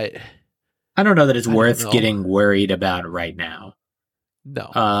 I don't know that it's worth getting worried about right now. No.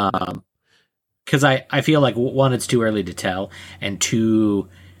 Because I feel like, one, it's too early to tell, and two,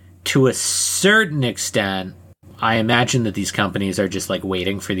 to a certain extent, I imagine that these companies are just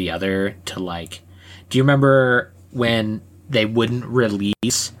waiting for the other to do you remember when they wouldn't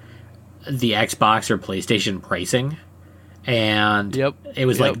release the Xbox or PlayStation pricing? And it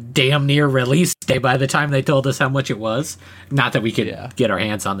was damn near release day by the time they told us how much it was. Not that we could get our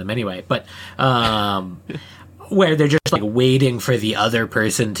hands on them anyway, but where they're just waiting for the other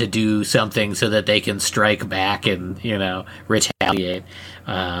person to do something so that they can strike back and retaliate.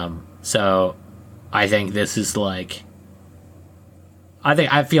 So I think this is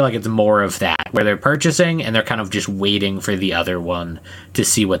I feel like it's more of that, where they're purchasing and they're kind of just waiting for the other one to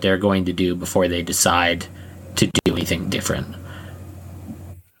see what they're going to do before they decide to do anything different.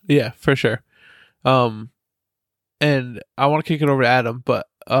 Yeah, for sure. And I want to kick it over to Adam, but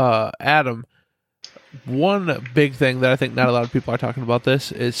Adam, one big thing that I think not a lot of people are talking about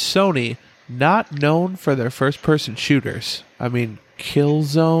this is Sony not known for their first-person shooters. I mean,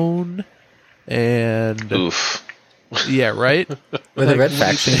 Killzone and... Oof. Yeah, right? Were the Red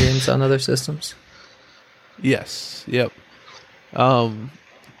Faction games on other systems? Yes, yep.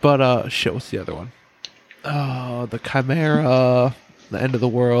 But shit, what's the other one? Oh, the Chimera, the End of the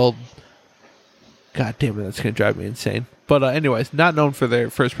World. God damn it, that's going to drive me insane. But anyways, not known for their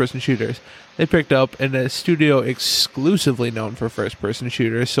first-person shooters. They picked up in a studio exclusively known for first-person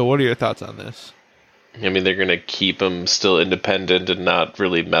shooters. So what are your thoughts on this? I mean, they're going to keep them still independent and not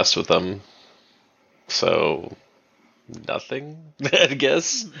really mess with them. So, nothing, I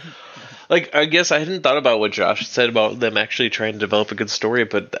guess. I guess I hadn't thought about what Josh said about them actually trying to develop a good story,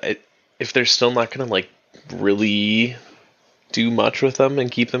 but if they're still not going to, really do much with them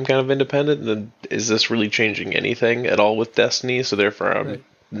and keep them kind of independent, then is this really changing anything at all with Destiny? So therefore I'm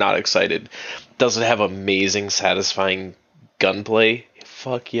not excited. Does it have amazing, satisfying gunplay?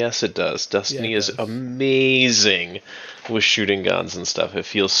 Fuck yes it does. Destiny is amazing with shooting guns and stuff. It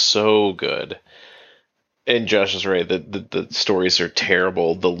feels so good. And Josh is right. The stories are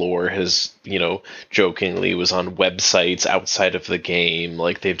terrible. The lore has, jokingly was on websites outside of the game.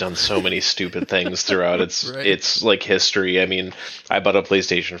 Like they've done so many stupid things throughout its like history. I mean, I bought a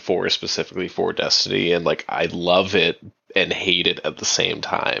PlayStation 4 specifically for Destiny, and like I love it and hate it at the same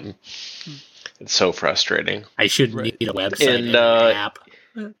time. It's so frustrating. I shouldn't need a website and an app.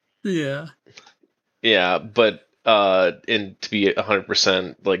 Yeah. Yeah, but and to be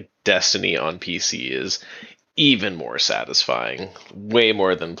 100% like Destiny on PC is even more satisfying, way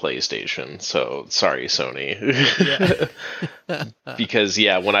more than PlayStation. So sorry, Sony. Because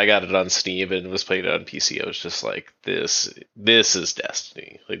when I got it on Steam and was playing it on PC, I was just like, this is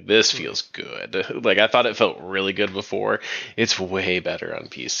Destiny. Like this feels good. Like I thought it felt really good before. It's way better on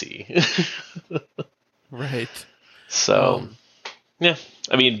PC. Right. So yeah,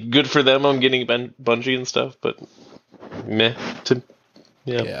 I mean, good for them on getting Bungie and stuff, but meh.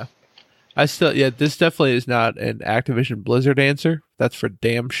 Yeah. I still, this definitely is not an Activision Blizzard answer. That's for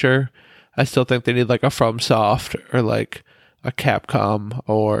damn sure. I still think they need like a FromSoft or like a Capcom,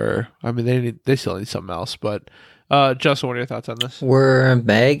 or I mean, they still need something else. But Justin, what are your thoughts on this? Were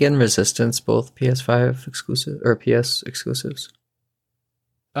MAG and Resistance both PS5 exclusive or PS exclusives?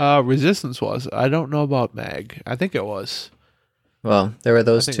 Resistance was. I don't know about MAG. I think it was. Well, there were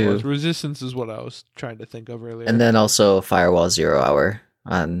those two. Resistance is what I was trying to think of earlier. And then also Firewall 0 Hour.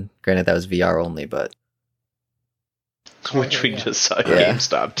 Granted, that was VR only, but which we just saw at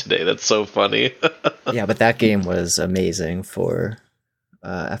GameStop today. That's so funny. Yeah, but that game was amazing for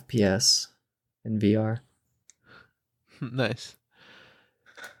FPS in VR. Nice.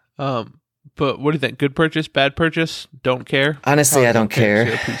 But what do you think? Good purchase, bad purchase? Don't care. Honestly, I don't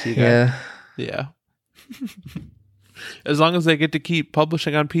care. Yeah. As long as they get to keep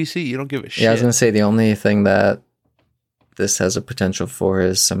publishing on PC, you don't give a shit. Yeah, I was gonna say the only thing that this has a potential for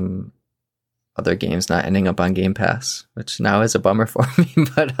is some other games not ending up on Game Pass, which now is a bummer for me,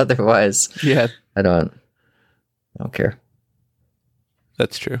 but otherwise, I don't care.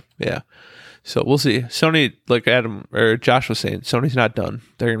 That's true. Yeah. So we'll see. Sony, like Adam or Josh was saying, Sony's not done.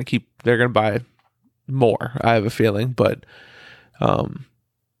 They're gonna buy more. I have a feeling, but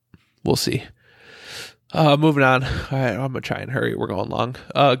we'll see. Moving on. All right, I'm going to try and hurry. We're going long.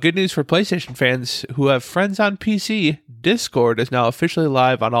 Good news for PlayStation fans who have friends on PC. Discord is now officially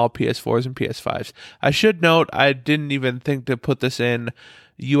live on all PS4s and PS5s. I should note, I didn't even think to put this in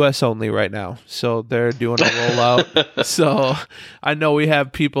US only right now. So they're doing a rollout. So I know we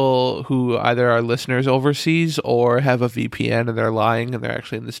have people who either are listeners overseas or have a VPN and they're lying and they're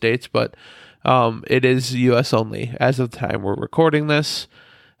actually in the States, but it is US only as of the time we're recording this.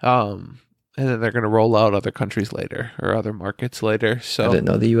 And then they're going to roll out other countries later or other markets later. So I didn't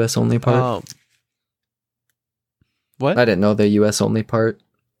know the US only part. What? I didn't know the US only part,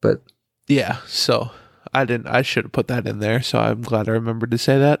 but yeah. So I should have put that in there. So I'm glad I remembered to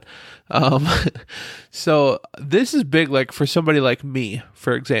say that. So this is big, like for somebody like me,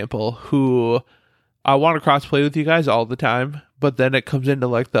 for example, who I want to cross-play with you guys all the time, but then it comes into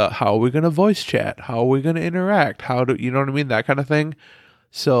like how are we going to voice chat? How are we going to interact? You know what I mean? That kind of thing.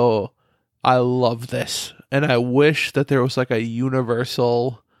 So I love this, and I wish that there was like a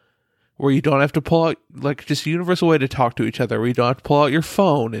universal where you don't have to pull out, like just a universal way to talk to each other, where you don't have to pull out your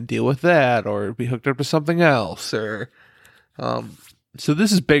phone and deal with that or be hooked up to something else. Or so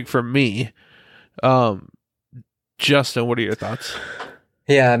this is big for me. Justin, what are your thoughts?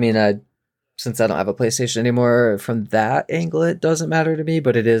 Yeah, I mean, since I don't have a PlayStation anymore, from that angle, it doesn't matter to me,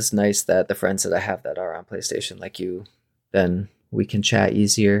 but it is nice that the friends that I have that are on PlayStation, like you, then we can chat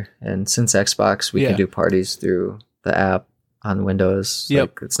easier. And since Xbox, we can do parties through the app on Windows. Yep.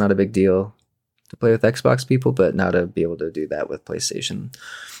 Like, it's not a big deal to play with Xbox people, but now to be able to do that with PlayStation,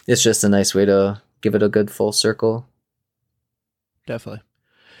 it's just a nice way to give it a good full circle. Definitely.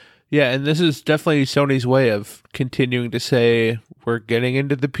 Yeah, and this is definitely Sony's way of continuing to say we're getting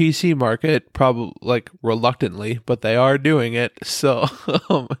into the PC market, probably like reluctantly, but they are doing it. So,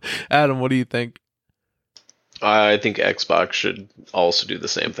 Adam, what do you think? I think Xbox should also do the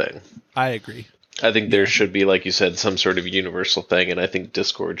same thing. I agree. I think there should be, like you said, some sort of universal thing, and I think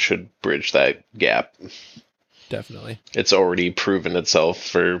Discord should bridge that gap. Definitely. It's already proven itself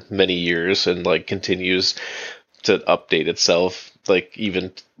for many years and like continues to update itself. Like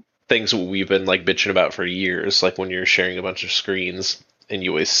even things we've been like bitching about for years, like when you're sharing a bunch of screens and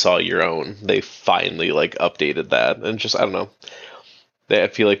you always saw your own, they finally like updated that. And just, I don't know. I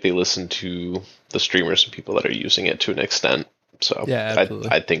feel like they listen to the streamers and people that are using it to an extent. So yeah, absolutely.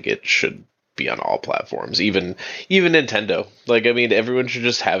 I think it should be on all platforms, even Nintendo. Like, I mean, everyone should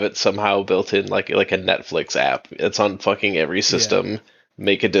just have it somehow built in, like a Netflix app. It's on fucking every system.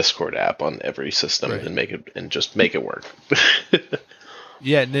 make a Discord app on every system and just make it work.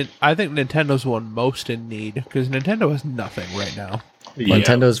 Yeah, I think Nintendo's one most in need because Nintendo has nothing right now.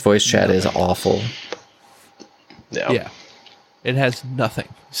 Nintendo's voice chat is awful. Yeah. It has nothing.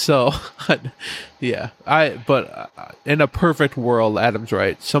 So, yeah. But in a perfect world, Adam's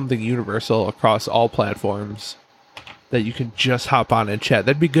right. Something universal across all platforms that you can just hop on and chat.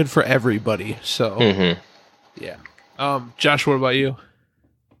 That'd be good for everybody. So, yeah. Josh, what about you?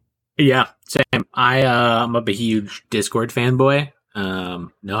 Yeah, same. I'm a huge Discord fanboy. No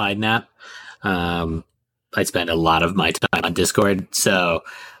hiding that. I spend a lot of my time on Discord, so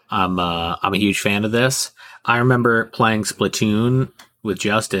I'm a huge fan of this. I remember playing Splatoon with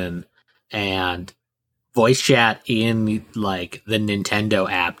Justin, and voice chat in like the Nintendo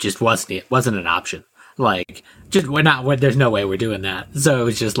app just wasn't an option. Like, just there's no way we're doing that. So it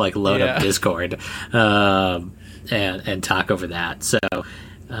was just like load up Discord, and talk over that. So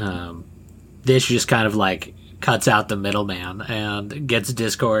this just kind of like cuts out the middleman and gets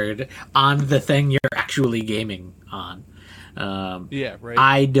Discord on the thing you're actually gaming on. Right.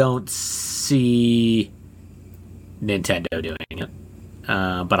 I don't see Nintendo doing it,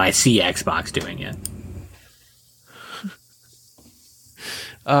 but I see Xbox doing it.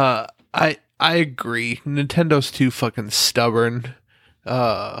 I agree. Nintendo's too fucking stubborn,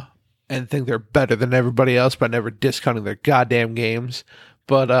 and think they're better than everybody else by never discounting their goddamn games.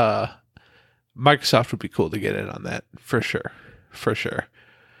 But Microsoft would be cool to get in on that for sure.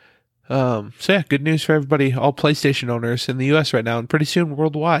 So yeah, good news for everybody, all PlayStation owners in the US right now, and pretty soon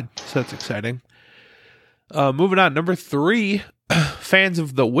worldwide. So that's exciting. Moving on, number 3, fans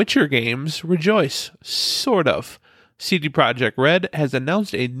of the Witcher games rejoice. Sort of. CD Projekt Red has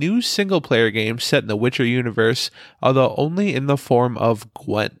announced a new single-player game set in the Witcher universe, although only in the form of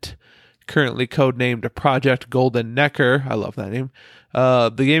Gwent. Currently codenamed Project Golden Necker, I love that name.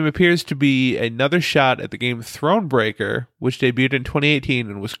 The game appears to be another shot at the game Thronebreaker, which debuted in 2018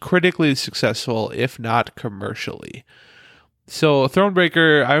 and was critically successful, if not commercially. So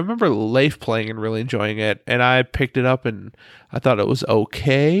Thronebreaker, I remember Leif playing and really enjoying it, and I picked it up and I thought it was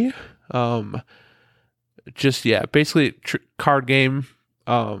okay. Basically card game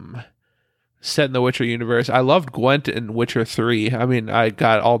set in the Witcher universe. I loved Gwent in Witcher 3. I mean, I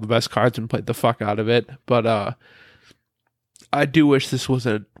got all the best cards and played the fuck out of it, but I do wish this was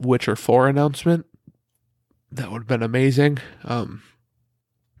a Witcher 4 announcement. That would have been amazing.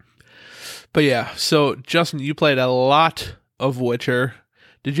 But yeah, so Justin, you played a lot of Witcher.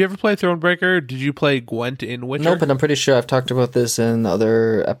 Did you ever play Thronebreaker? Did you play Gwent in Witcher? No, but I'm pretty sure I've talked about this in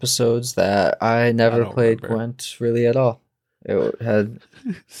other episodes that I never played Gwent really at all.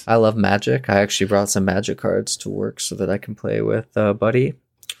 I love Magic. I actually brought some Magic cards to work so that I can play with a buddy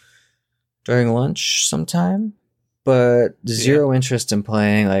during lunch sometime. But zero interest in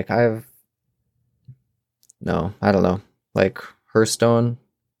playing. I don't know. Like Hearthstone,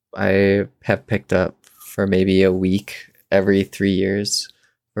 I have picked up for maybe a week every 3 years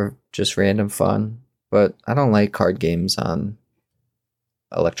for just random fun. But I don't like card games on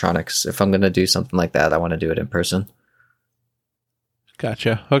electronics. If I'm going to do something like that, I want to do it in person.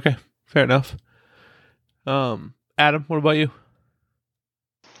 Gotcha. Okay. Fair enough. Adam, what about you?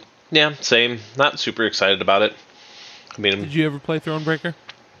 Yeah, same. Not super excited about it. I mean, did you ever play Thronebreaker?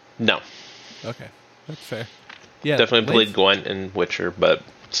 No. Okay. That's fair. Yeah. Definitely played Gwent and Witcher, but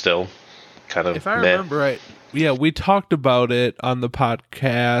still kind of if I remember right, yeah, we talked about it on the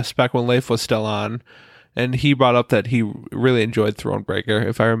podcast back when Leif was still on, and he brought up that he really enjoyed Thronebreaker,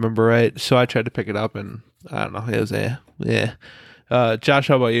 if I remember right. So I tried to pick it up, and I don't know, it was yeah. Josh,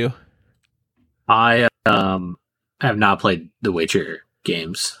 how about you? I have not played the Witcher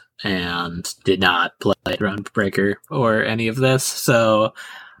games and did not play Thronebreaker or any of this, so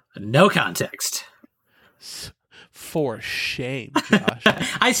no context. For shame, Josh.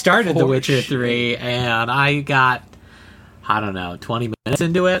 I started The Witcher 3 and I got, 20 minutes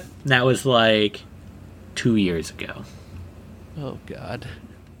into it. And that was like 2 years ago. Oh, God.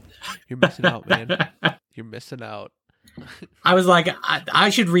 You're missing out, man. You're missing out. I was like, I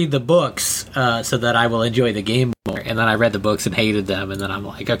should read the books so that I will enjoy the game more. And then I read the books and hated them. And then I'm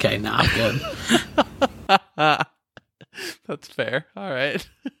like, okay, I'm good. That's fair. All right.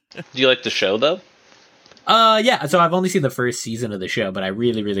 Do you like the show, though? Yeah. So I've only seen the first season of the show, but I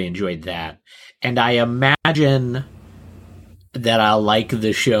really, really enjoyed that. And I imagine that I'll like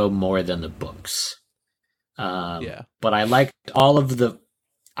the show more than the books. Yeah. But I liked all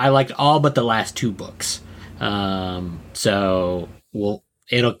but the last 2 books. So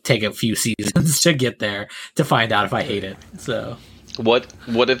it'll take a few seasons to get there to find out if I hate it. So what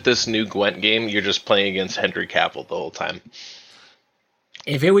if this new Gwent game you're just playing against Henry Cavill the whole time?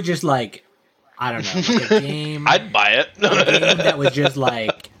 If it was just like, I don't know, like a game, I'd buy it. a game that was just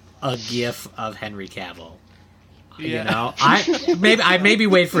like a GIF of Henry Cavill. You know, I maybe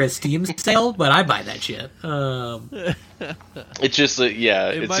wait for a Steam sale, but I buy that shit. It's just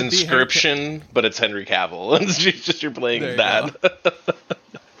it's Inscription, but it's Henry Cavill. It's just you're playing that.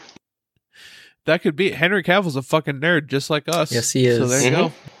 That could be Henry Cavill's a fucking nerd, just like us. Yes, he is. So there you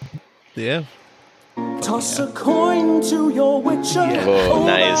go. Yeah. Toss a coin to your witcher. Yeah. Oh,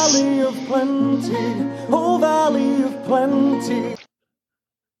 nice. Valley of plenty. Oh, valley of plenty.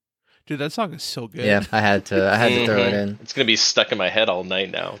 Dude, that song is so good. Yeah, I had to throw it in. It's gonna be stuck in my head all night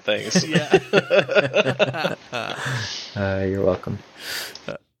now. Thanks. You're welcome.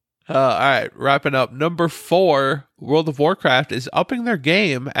 All right, wrapping up. Number 4, World of Warcraft is upping their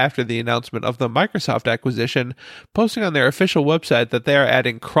game after the announcement of the Microsoft acquisition, posting on their official website that they are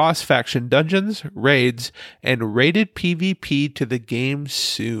adding cross-faction dungeons, raids, and rated PvP to the game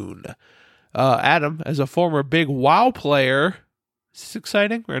soon. Adam, as a former big WoW player, is this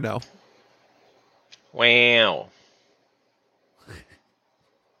exciting or no? Wow.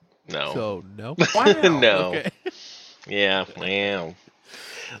 No. So, no? No. Okay. Yeah, wow.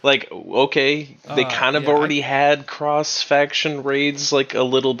 Like, okay, they kind of already had cross-faction raids, like, a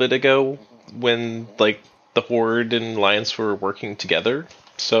little bit ago when, like, the Horde and Alliance were working together.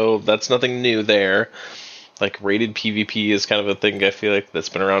 So that's nothing new there. Like, rated PvP is kind of a thing I feel like that's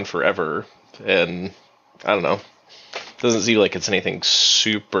been around forever. And, I don't know. Doesn't seem like it's anything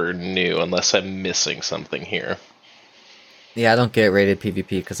super new unless I'm missing something here. Yeah, I don't get rated PvP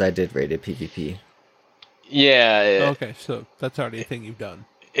because I did rated PvP. Yeah. Okay, so that's already a thing you've done.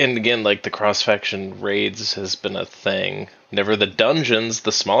 And again, like, the cross-faction raids has been a thing. Never the dungeons,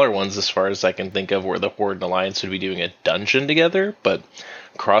 the smaller ones as far as I can think of, where the Horde and Alliance would be doing a dungeon together, but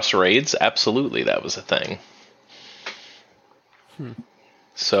cross-raids, absolutely, that was a thing.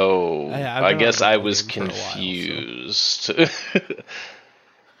 So, I guess I was confused.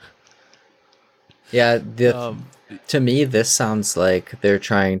 Yeah, to me, this sounds like they're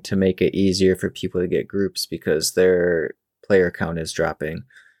trying to make it easier for people to get groups because their player count is dropping.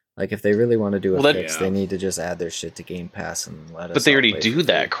 Like, if they really want to do a fix, they need to just add their shit to Game Pass and let us. But they already do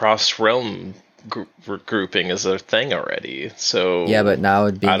that. Cross-realm grouping is a thing already. So yeah, but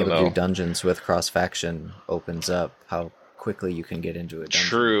now being able to do dungeons with cross-faction opens up how quickly you can get into a dungeon.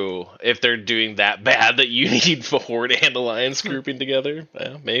 True. If they're doing that bad that you need Horde and Alliance grouping together,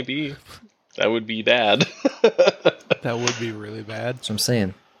 maybe. That would be bad. That would be really bad. That's what I'm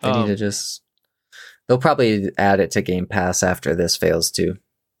saying. They need to just... They'll probably add it to Game Pass after this fails too.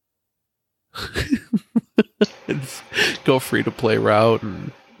 Go free to play route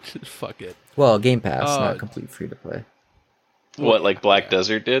and just fuck it. Well, Game Pass, not complete free to play. What, like Black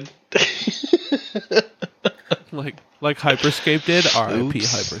Desert did? like Hyperscape did? RIP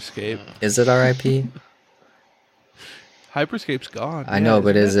Hyperscape. Is it RIP? Hyperscape's gone. I know,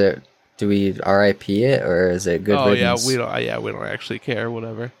 but is it? Do we RIP it or is it good? Riddance? We don't actually care.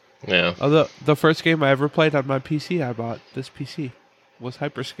 Whatever. Yeah. The first game I ever played on my PC, I bought this PC, was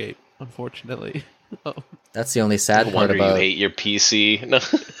Hyperscape. Unfortunately. That's the only sad part about. You hate your PC. No.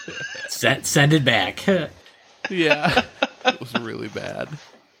 Send it back. Yeah, it was really bad.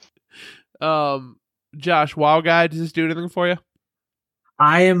 Josh, WoW Guy, does this do anything for you?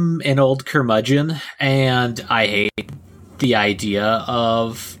 I am an old curmudgeon, and I hate the idea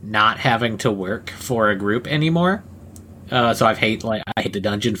of not having to work for a group anymore. So I hate the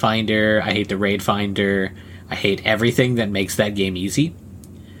Dungeon Finder, I hate the Raid Finder, I hate everything that makes that game easy.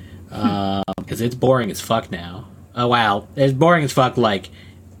 Because it's boring as fuck now. Oh wow, it's boring as fuck like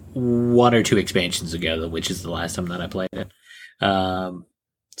 1 or 2 expansions ago, which is the last time that I played it.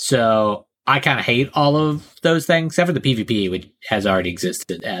 So I kind of hate all of those things, except for the PvP, which has already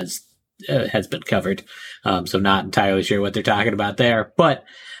existed as has been covered. So not entirely sure what they're talking about there, but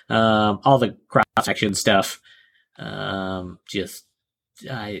all the cross-section stuff, just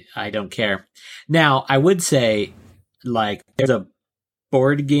I don't care. Now I would say like there's a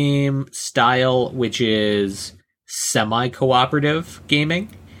board game style which is semi-cooperative gaming,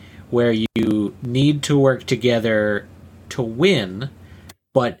 where you need to work together to win,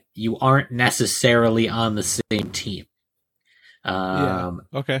 but you aren't necessarily on the same team.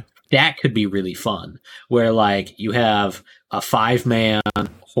 Okay. That could be really fun, where like you have a 5-man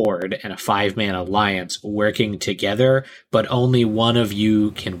horde and a 5-man alliance working together, but only one of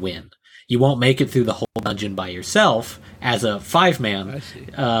you can win. You won't make it through the whole dungeon by yourself as a 5-man.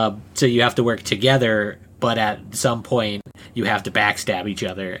 So you have to work together, but at some point you have to backstab each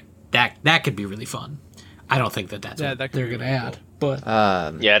other. That could be really fun. I don't think that's what that they're could be going to cool. add.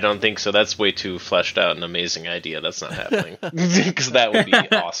 But Yeah, I don't think so. That's way too fleshed out and amazing idea. That's not happening. Because that would be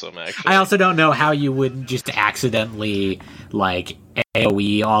awesome, actually. I also don't know how you would just accidentally, like,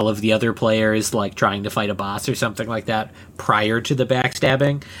 AoE all of the other players, like, trying to fight a boss or something like that prior to the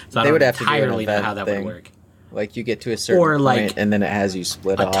backstabbing. So I They don't would have to do an entirely know event how that thing. would work. Like, you get to a certain Or, like, point, and then it has you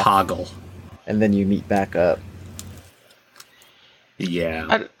split A off, toggle. and then you meet back up.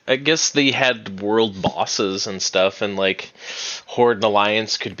 Yeah. I guess they had world bosses and stuff, and like Horde and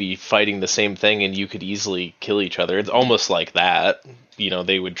Alliance could be fighting the same thing, and you could easily kill each other. It's almost like that. You know,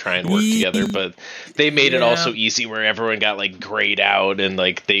 they would try and work together, but they made it also easy where everyone got like grayed out and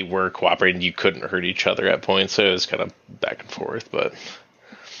like they were cooperating. You couldn't hurt each other at points, so it was kind of back and forth. But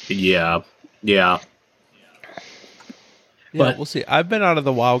Yeah. Yeah, But- we'll see. I've been out of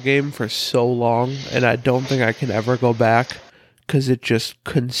the WoW game for so long, and I don't think I can ever go back because it just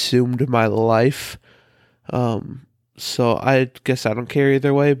consumed my life. So I guess I don't care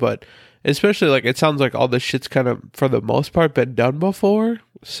either way, but especially like it sounds like all this shit's kind of, for the most part, been done before.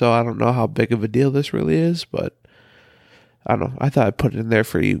 So I don't know how big of a deal this really is, but I don't know. I thought I'd put it in there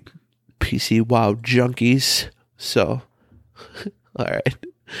for you PC WoW junkies. So, all right.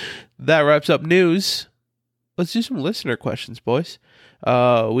 That wraps up news. Let's do some listener questions, boys.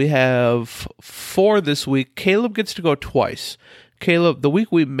 We have 4 this week. Caleb gets to go twice. Caleb, the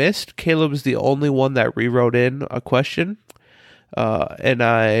week we missed, Caleb is the only one that rewrote in a question. And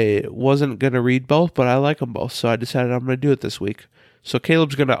I wasn't going to read both, but I like them both, so I decided I'm going to do it this week. So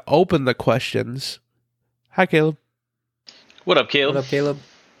Caleb's going to open the questions. Hi, Caleb. what up, Caleb? What up, Caleb?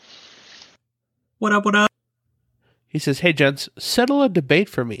 What up? He says, hey, gents, settle a debate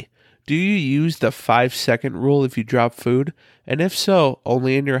for me. Do you use the 5-second rule if you drop food? And if so,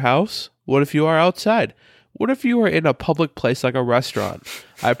 only in your house? What if you are outside? What if you are in a public place like a restaurant?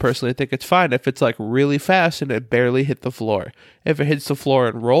 I personally think it's fine if it's like really fast and it barely hit the floor. If it hits the floor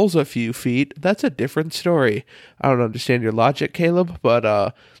and rolls a few feet, that's a different story. I don't understand your logic, Caleb,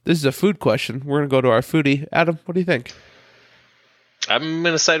 but this is a food question. We're going to go to our foodie. Adam, what do you think? I'm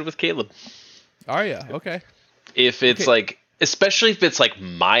gonna side with Caleb. Are you? Okay. If it's like, especially if it's like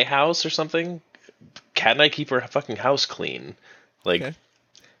my house or something, can I keep her fucking house clean? Like, Okay.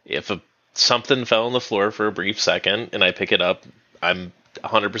 if something fell on the floor for a brief second and I pick it up, I'm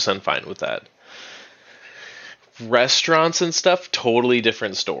 100% fine with that. Restaurants and stuff, totally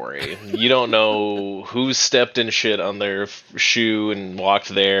different story. You don't know who stepped in shit on their shoe and walked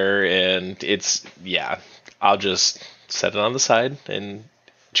there, and it's, yeah, I'll just set it on the side, and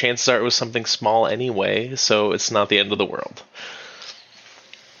chances are it was something small anyway, so it's not the end of the world.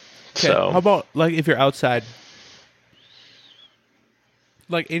 Okay. So How about like if you're outside,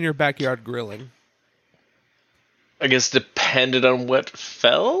 like in your backyard grilling? I guess depended on what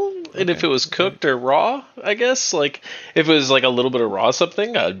fell, and if it was cooked or raw, I guess. Like, if it was like a little bit of raw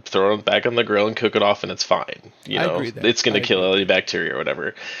something, I'd throw it back on the grill and cook it off, and it's fine. You I know, agree there. it's going I to kill agree. any bacteria or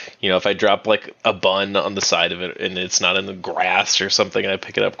whatever. You know, if I drop like a bun on the side of it and it's not in the grass or something, and I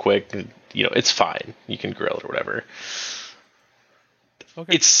pick it up quick, you know, it's fine. You can grill it or whatever.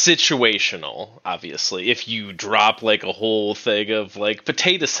 Okay. It's situational, obviously. If you drop like a whole thing of like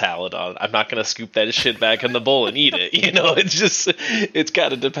potato salad on, I'm not gonna scoop that shit back in the bowl and eat it. You know, it's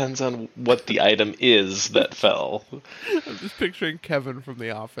kind of depends on what the item is that fell. I'm just picturing Kevin from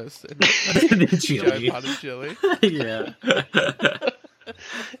The Office and The giant chili. pot of chili. Yeah.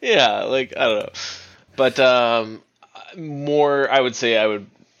 Yeah, like I don't know, but more I would say I would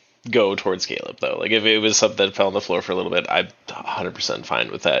go towards Caleb though. Like if it was something that fell on the floor for a little bit, I'm 100% fine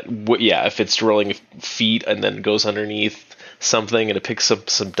with that. Yeah, if it's rolling feet and then goes underneath something and it picks up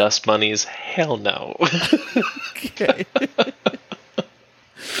some dust bunnies, hell no. Okay.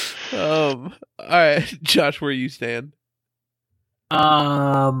 All right, Josh, where you stand?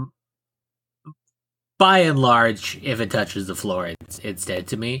 By and large, if it touches the floor, it's dead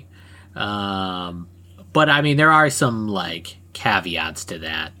to me. But I mean, there are some like caveats to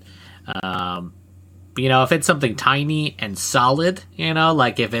that. You know, if it's something tiny and solid, you know,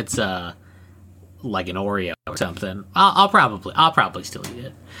 like if it's like an Oreo or something, I'll probably still eat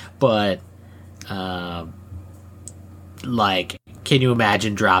it. But like, can you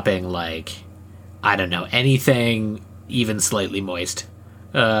imagine dropping like, I don't know, anything even slightly moist?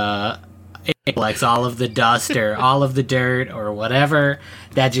 It collects all of the dust or all of the dirt or whatever.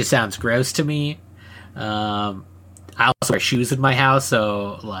 That just sounds gross to me. I also wear shoes in my house,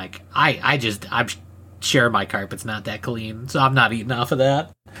 so like I'm sure my carpet's not that clean, so I'm not eating off of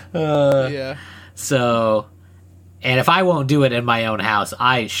that. Yeah. So, and if I won't do it in my own house,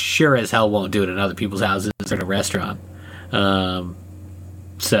 I sure as hell won't do it in other people's houses or in a restaurant.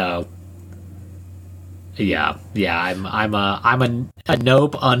 So, Yeah. I'm a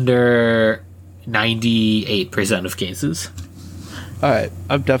nope under 98% of cases. All right,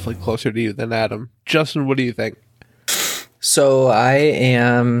 I'm definitely closer to you than Adam. Justin, what do you think? So I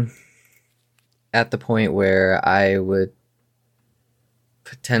am at the point where I would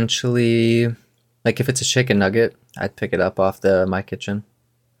potentially, like, if it's a chicken nugget, I'd pick it up off my kitchen.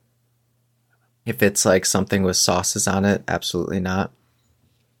 If it's like something with sauces on it, absolutely not.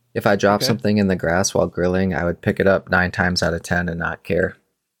 If I drop something in the grass while grilling, I would pick it up 9 times out of 10 and not care.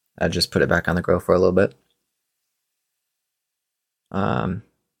 I'd just put it back on the grill for a little bit.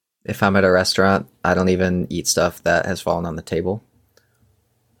 If I'm at a restaurant, I don't even eat stuff that has fallen on the table.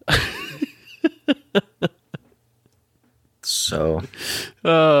 So.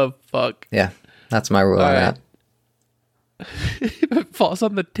 Oh, fuck. Yeah, that's my rule on that. If it falls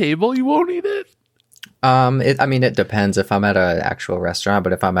on the table, you won't eat it? It depends if I'm at an actual restaurant,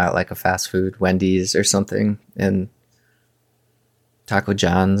 but if I'm at like a fast food, Wendy's or something, and Taco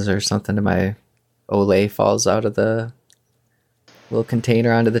John's or something, and my Olay falls out of the little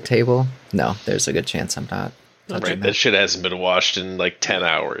container onto the table, no, there's a good chance I'm not. Right, that shit hasn't been washed in like 10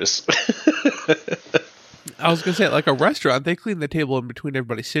 hours. I was gonna say, like a restaurant, they clean the table in between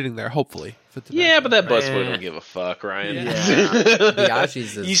everybody sitting there. Hopefully, but that busboy don't give a fuck, Ryan. Yeah.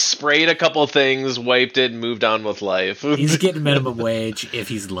 He sprayed a couple things, wiped it, and moved on with life. He's getting minimum wage if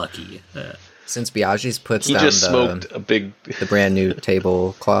he's lucky. Since Biaggi's puts he down just smoked the brand new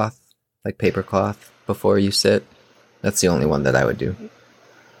tablecloth, like paper cloth, before you sit, that's the only one that I would do.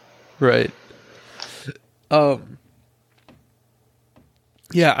 Right.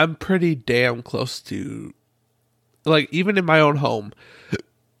 Yeah, I'm pretty damn close to, like, even in my own home,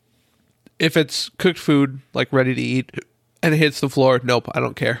 if it's cooked food, like ready to eat, and it hits the floor, nope, I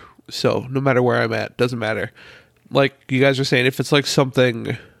don't care. So no matter where I'm at, doesn't matter. Like you guys are saying, if it's like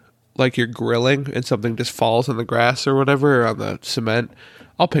something like you're grilling and something just falls in the grass or whatever, or on the cement,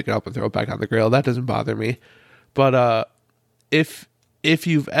 I'll pick it up and throw it back on the grill. That doesn't bother me. But if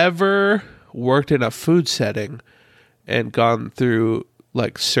you've ever worked in a food setting and gone through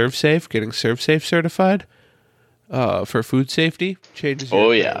like ServSafe, getting ServSafe certified for food safety, changes your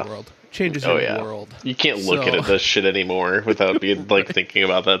world. Changes your world. You can't look at this shit anymore without being like thinking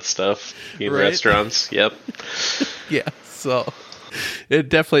about that stuff in restaurants. Yep. Yeah. So it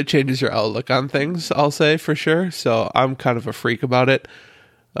definitely changes your outlook on things, I'll say, for sure. So I'm kind of a freak about it.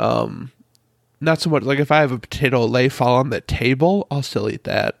 Not so much like if I have a potato lay fall on the table, I'll still eat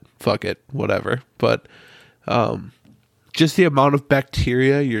that. Fuck it, whatever. But just the amount of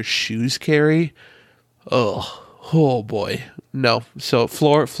bacteria your shoes carry, oh boy, no. So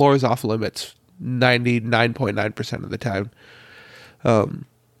floor is off limits 99.9% of the time.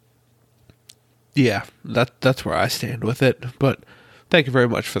 Yeah, that's where I stand with it. But thank you very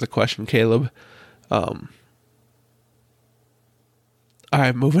much for the question, Caleb. All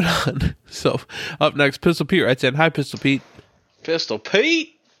right, moving on. So up next, Pistol Pete writes in. Hi, Pistol Pete. Pistol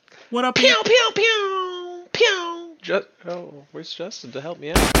Pete. What up? Pew pew pew pew. Where's Justin to help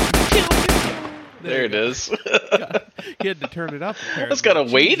me out? Pew pew. There it is. He had to turn it up. Apparently. I was kind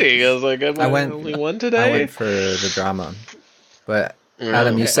of waiting. I was like, am I the only one today? I went for the drama, but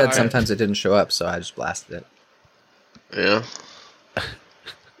Adam, you said sometimes it didn't show up, so I just blasted it. Yeah. I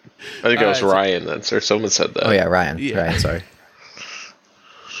think it was Ryan. Or someone said that. Oh yeah, Ryan. Yeah. Ryan, sorry.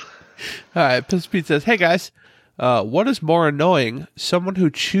 All right, Pistol Pete says, "Hey guys, what is more annoying, someone who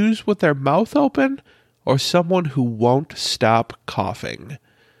chews with their mouth open, or someone who won't stop coughing?"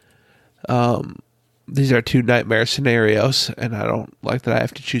 These are two nightmare scenarios, and I don't like that I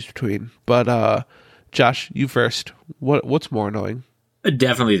have to choose between. But Josh, you first. What's more annoying?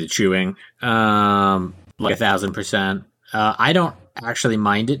 Definitely the chewing. Like 1,000%. I don't actually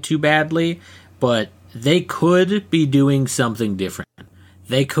mind it too badly, but they could be doing something different.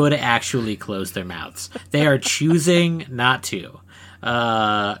 They could actually close their mouths. They are choosing not to.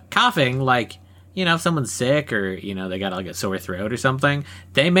 Coughing, like, you know, if someone's sick or, you know, they got like a sore throat or something,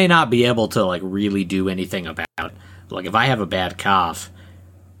 they may not be able to like really do anything about it. Like if I have a bad cough,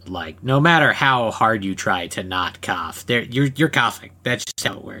 like no matter how hard you try to not cough, you're coughing. That's just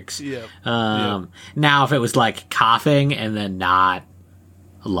how it works. Yeah. Now if it was like coughing and then not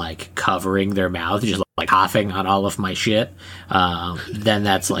like covering their mouth, just like coughing on all of my shit, then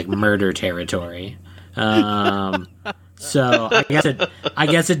that's like murder territory. So I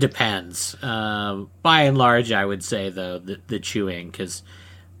guess it depends. By and large, I would say though the chewing, because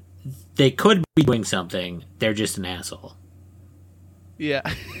they could be doing something. They're just an asshole. Yeah.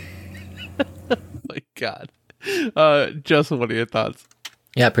 My God. Justin, what are your thoughts?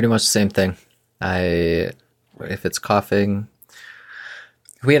 Yeah, pretty much the same thing. If it's coughing,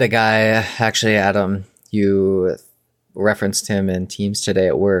 we had a guy, actually, Adam, you referenced him in Teams today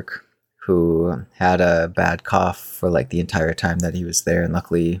at work, who had a bad cough for like the entire time that he was there. And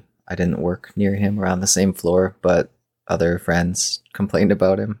luckily I didn't work near him or on the same floor, but other friends complained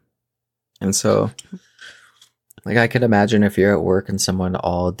about him. And so like I could imagine if you're at work and someone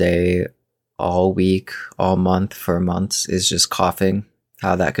all day, all week, all month for months is just coughing,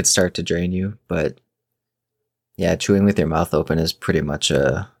 how that could start to drain you. But yeah, chewing with your mouth open is pretty much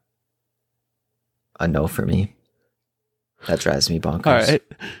a no for me. That drives me bonkers. All right.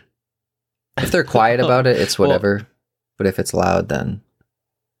 If they're quiet about it, it's whatever. But if it's loud, then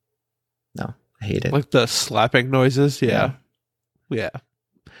no, I hate it. Like the slapping noises. Yeah.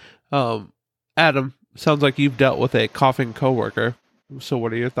 Adam, sounds like you've dealt with a coughing coworker. So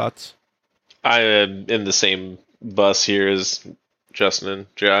what are your thoughts? I am in the same bus here as Justin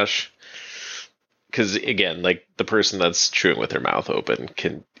and Josh. Because again, like the person that's chewing with their mouth open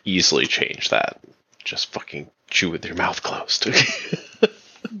can easily change that. Just fucking chew with your mouth closed.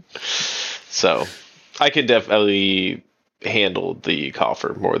 So I can definitely handle the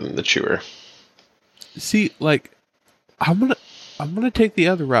cougher more than the chewer. See, like, I'm gonna take the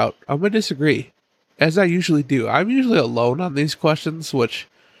other route. I'm gonna disagree, as I usually do. I'm usually alone on these questions, which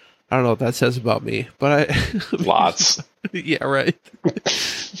I don't know what that says about me, but Lots. Yeah, right.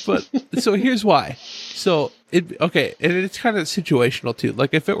 But so here's why. So and it's kind of situational too.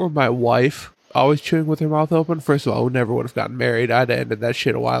 Like if it were my wife always chewing with her mouth open, first of all, we never would have gotten married. I'd ended that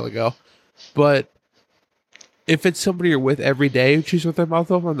shit a while ago. But if it's somebody you're with every day who chews with their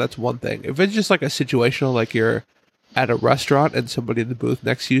mouth open, that's one thing. If it's just like a situational, like you're at a restaurant and somebody in the booth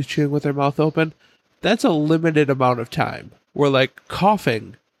next to you is chewing with their mouth open, that's a limited amount of time. Where like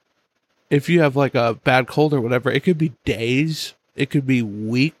coughing, if you have like a bad cold or whatever, it could be days, it could be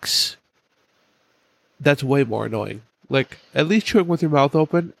weeks. That's way more annoying. Like, at least chewing with your mouth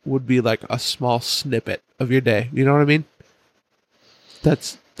open would be like a small snippet of your day. You know what I mean?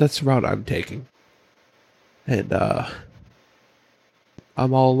 That's the route I'm taking. And I'm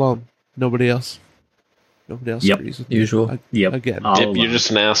all alone. Nobody else agrees with me. Usual. Yep. Again. Yep, you're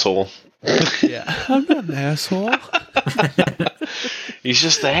just an asshole. Yeah. I'm not an asshole. He's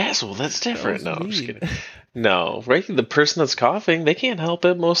just the asshole. That's different. No, That was I'm just mean. kidding. No, right? The person that's coughing, they can't help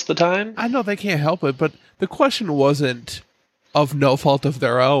it most of the time. I know they can't help it, but the question wasn't of no fault of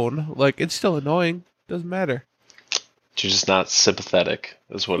their own. Like, it's still annoying. Doesn't matter. You're just not sympathetic,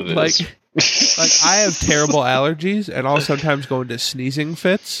 is what it is. Like, I have terrible allergies, and I'll sometimes go into sneezing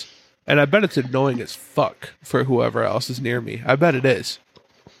fits, and I bet it's annoying as fuck for whoever else is near me. I bet it is.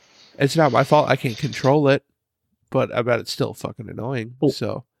 It's not my fault. I can't control it, but I bet it's still fucking annoying.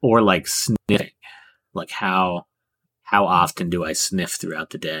 So, Or like sniffing. Like how often do I sniff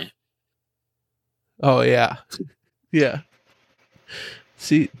throughout the day? oh yeah, yeah.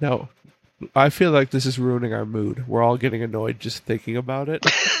 See, no, I feel like this is ruining our mood. We're all getting annoyed just thinking about it.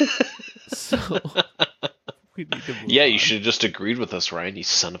 So we need to move Yeah, on. you should have just agreed with us, Ryan, you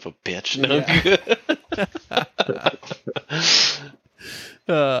son of a bitch. No.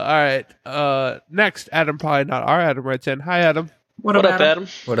 All right. Next, Adam, probably not our Adam, writes in. Hi, Adam. What up, Adam?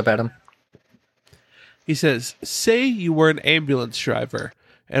 What about him? He says, say you were an ambulance driver,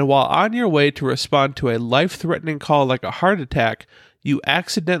 and while on your way to respond to a life-threatening call like a heart attack, you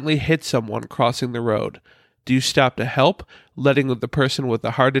accidentally hit someone crossing the road. Do you stop to help, letting the person with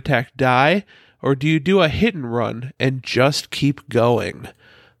the heart attack die, or do you do a hit and run and just keep going?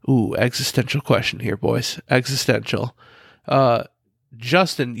 Ooh, existential question here, boys. Existential.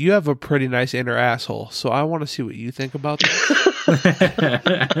 Justin, you have a pretty nice inner asshole, so I want to see what you think about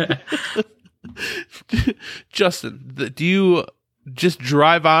this. Justin, do you just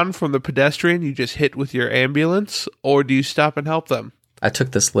drive on from the pedestrian you just hit with your ambulance, or do you stop and help them? I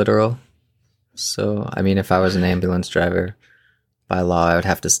took this literal. So, I mean, if I was an ambulance driver, by law, I would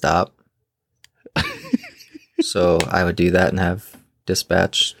have to stop. So I would do that and have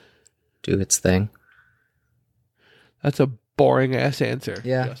dispatch do its thing. That's a boring ass answer.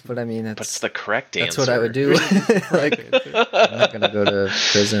 Yeah, Justin. but I mean, But it's the correct answer. that's what I would do. Like, I'm not going to go to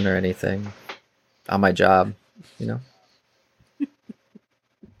prison or anything on my job, you know?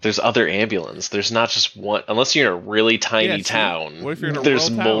 There's other ambulance. There's not just one. Unless you're in a really tiny Yeah, see, town, what if you're in a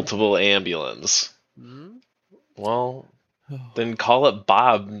there's rural town? multiple ambulance. Hmm? Well, then call up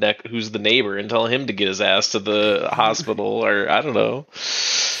Bob, who's the neighbor, and tell him to get his ass to the hospital, or I don't know.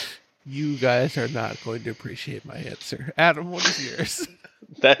 You guys are not going to appreciate my answer. Adam, what is yours?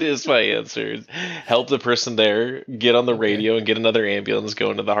 That is my answer. Help the person there, get on the radio, and get another ambulance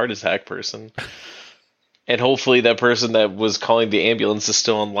going to the heart attack person. And hopefully that person that was calling the ambulance is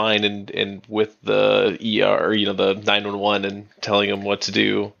still online and with the ER, or, the 911 and telling them what to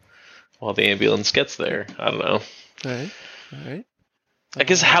do. while the ambulance gets there. I don't know. All right. I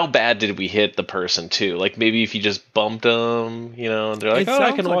guess how bad did we hit the person too? Like maybe if you just bumped them, and they're like, "Oh,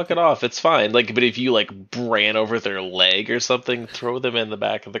 I can walk it off. It's fine." Like, but if you like ran over their leg or something, throw them in the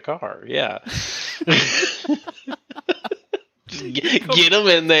back of the car. Yeah. Just get them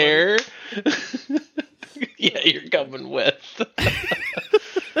in there. Yeah, you're coming with.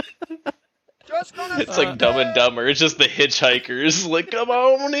 It's like Dumb and Dumber. It's just the hitchhikers. Like, come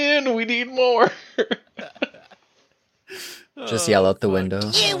on in. We need more. Just yell out the window.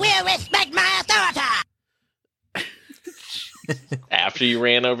 You will respect my authority. After you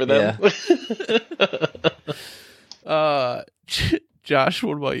ran over them? Yeah. Josh,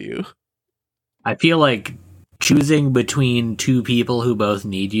 what about you? I feel like choosing between two people who both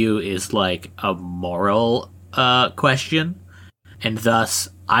need you is like a moral question, and thus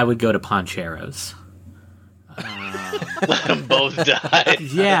I would go to Poncheros. Let them both die.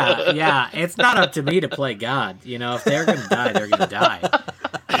 Yeah. It's not up to me to play God. If they're gonna die, they're gonna die.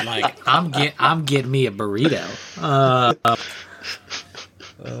 Like I'm getting me a burrito. I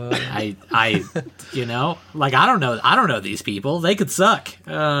don't know these people. They could suck.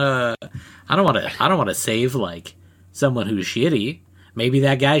 I don't want to save like someone who's shitty. Maybe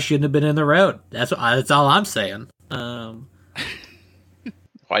that guy shouldn't have been in the road. That's all I'm saying.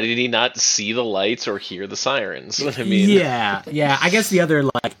 Why did he not see the lights or hear the sirens? I mean, yeah. I guess the other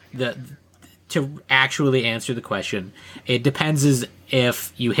to actually answer the question, it depends as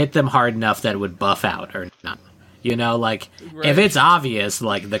if you hit them hard enough that it would buff out or not. Right. If it's obvious,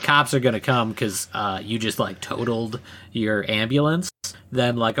 like the cops are gonna come because you just like totaled your ambulance,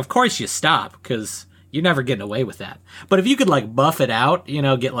 then like of course you stop because you're never getting away with that. But if you could like buff it out,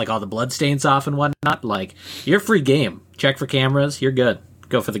 get like all the blood stains off and whatnot, like you're free game. Check for cameras, you're good.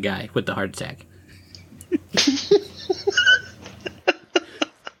 Go for the guy with the heart attack.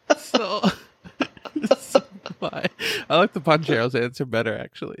 I like the Poncheros answer better,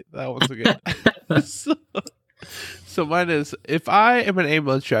 actually. That one's good. So mine is, if I am an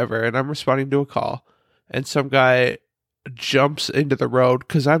ambulance driver and I'm responding to a call and some guy jumps into the road,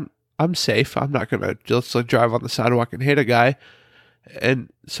 because I'm safe. I'm not going to just like drive on the sidewalk and hit a guy. And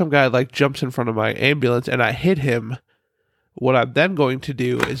some guy like jumps in front of my ambulance and I hit him. What I'm then going to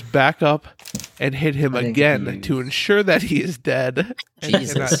do is back up and hit him again to ensure that he is dead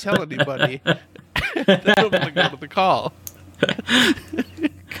and not tell anybody that I'm going to go to the call.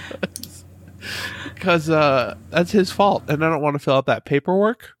 Because that's his fault, and I don't want to fill out that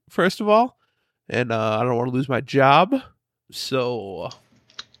paperwork, first of all, and I don't want to lose my job, so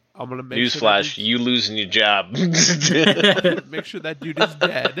I'm going to make Newsflash, you losing your job. Make sure that dude is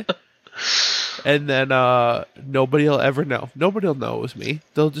dead. And then nobody will ever know. Nobody will know it was me.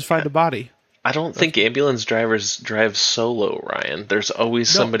 They'll just find a body. I don't think ambulance drivers drive solo, Ryan. There's always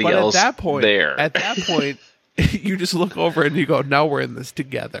somebody else at that point, there. At that point, you just look over and you go, now we're in this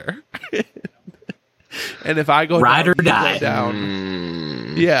together. And if I go ride down, or die.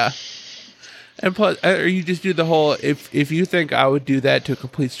 Down. Yeah. And plus, or you just do the whole, if you think I would do that to a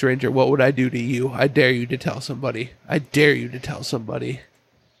complete stranger, what would I do to you? I dare you to tell somebody. I dare you to tell somebody.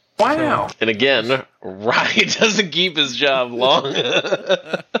 Wow. And again, Ryan doesn't keep his job long.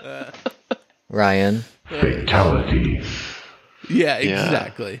 Ryan. Fatality. Yeah,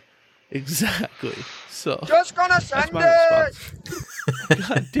 exactly. Exactly. So Just gonna send it.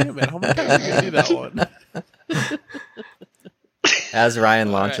 God damn it. How many times are you going to do that one? As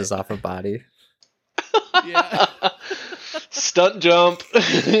Ryan launches off a body. Yeah. Stunt jump.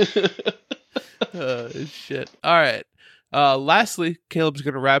 Shit. All right. Lastly, Caleb's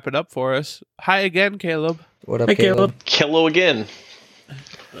going to wrap it up for us. Hi again, Caleb. What up, Hey, Caleb? Killo again.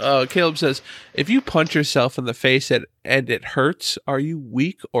 Caleb says, if you punch yourself in the face and it hurts, are you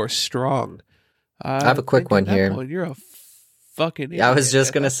weak or strong? I have a quick one here. You're a fucking idiot. Yeah, I was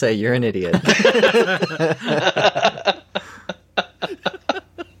just going to say, you're an idiot.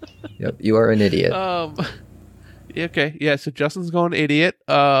 Yep, you are an idiot. Okay, yeah, so Justin's going idiot.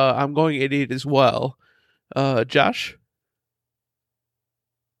 I'm going idiot as well. Josh?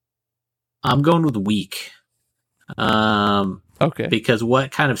 I'm going with weak. Okay. Because what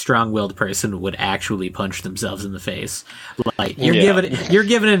kind of strong-willed person would actually punch themselves in the face? Like you're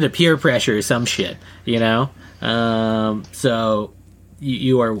giving into peer pressure or some shit, you know? So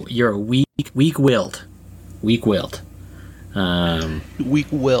you're weak-willed. Weak-willed.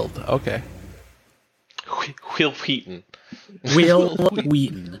 Weak-willed. Okay. Will Wheaton. Will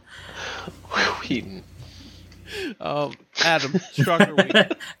Wheaton. Will Wheaton. Adam, strong or weak?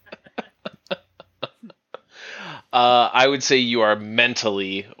 I would say you are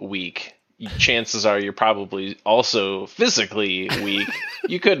mentally weak. chances are you're probably also physically weak.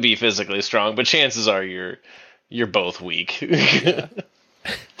 You could be physically strong, but chances are you're both weak.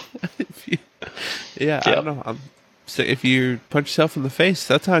 Yeah, I don't know. So if you punch yourself in the face,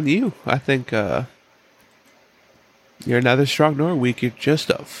 that's on you. I think you're neither strong nor weak. You're just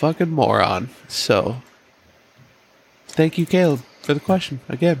a fucking moron. So, thank you, Caleb, for the question.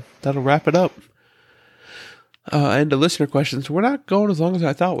 Again, that'll wrap it up. And the listener questions, we're not going as long as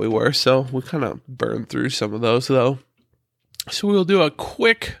I thought we were, so we kind of burned through some of those, though. So we'll do a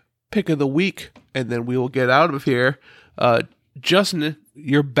quick pick of the week, and then we will get out of here. Justin,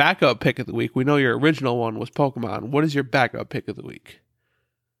 your backup pick of the week. We know your original one was Pokemon. What is your backup pick of the week?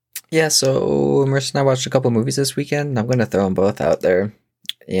 Yeah, so Mercer and I watched a couple movies this weekend. I'm going to throw them both out there.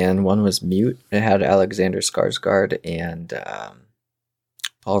 And one was Mute. It had Alexander Skarsgård and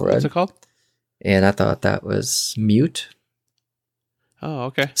Paul Rudd. What's it called? And I thought that was Mute. Oh,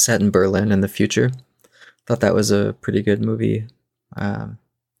 okay. Set in Berlin in the future. Thought that was a pretty good movie. And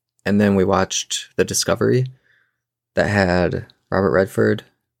then we watched The Discovery that had Robert Redford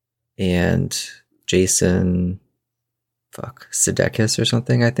and Jason Sudeikis or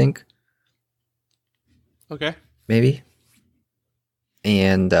something, I think. Okay. Maybe.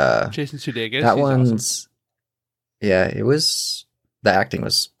 And Jason Sudeikis. That he's one's awesome. Yeah, it was, the acting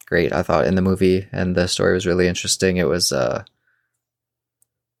was great, I thought, in the movie, and the story was really interesting. It was a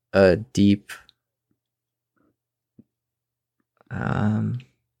deep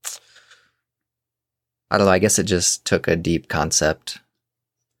I don't know, I guess it just took a deep concept.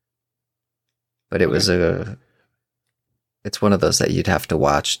 But it was it's one of those that you'd have to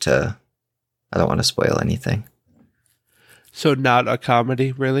watch to, I don't want to spoil anything. So not a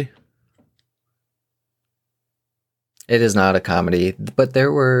comedy, really? It is not a comedy, but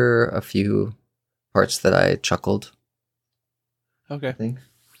there were a few parts that I chuckled. Okay. I think.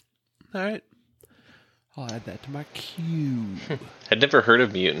 All right. I'll add that to my queue. I'd never heard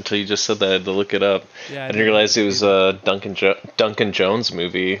of Mute until you just said that. I had to look it up. Yeah, I didn't realize it was a Duncan Jones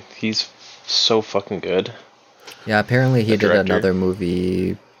movie. He's so fucking good. Yeah, apparently he The did director. another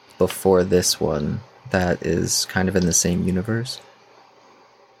movie before this one that is kind of in the same universe.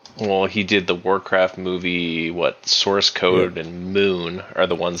 Well, he did the Warcraft movie, Source Code and Moon are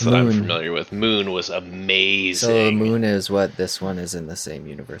the ones that I'm Moon. familiar with. Moon was amazing. So Moon is what this one is in the same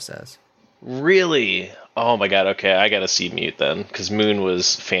universe as. Really? Oh my god, okay, I gotta see Mute then, because Moon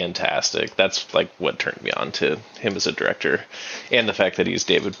was fantastic. That's like what turned me on to him as a director. And the fact that he's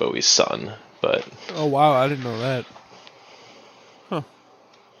David Bowie's son. But Oh, wow. I didn't know that. Huh.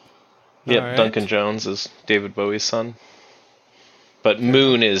 yep, Alright. Duncan Jones is David Bowie's son. But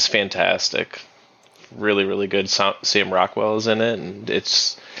Moon is fantastic. Really, really good. Sam Rockwell is in it, and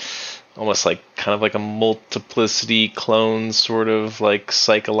it's almost like kind of like a multiplicity clone sort of like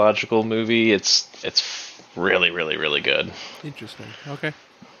psychological movie. It's really, really, really good. Interesting. Okay.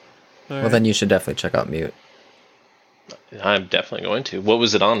 Well, then you should definitely check out Mute. I'm definitely going to. What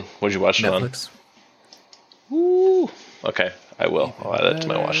was it on? What did you watch Netflix. it on? Woo! Okay, I will. I'll add that to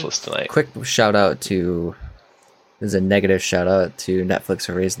my watch list tonight. Quick shout out to, there's a negative shout out to Netflix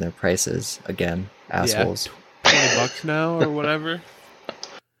for raising their prices again. Assholes. Yeah, $20 now or whatever.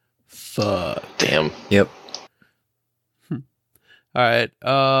 Fuck. Damn. Yep. All right.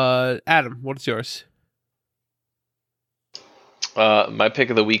 Adam, what's yours? My pick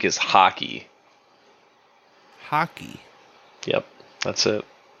of the week is hockey. Hockey. Yep, that's it.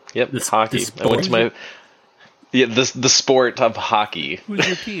 Yep, The hockey. I went sport? to the sport of hockey. Who's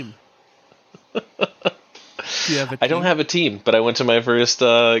your team? Do you have a team? I don't have a team, but I went to my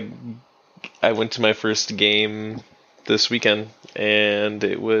first game this weekend, and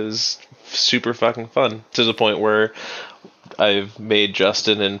it was super fucking fun, to the point where I've made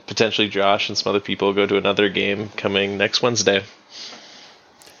Justin and potentially Josh and some other people go to another game coming next Wednesday.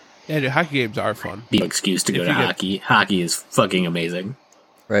 Yeah, dude, hockey games are fun. The excuse to go If to you get- hockey. Hockey is fucking amazing.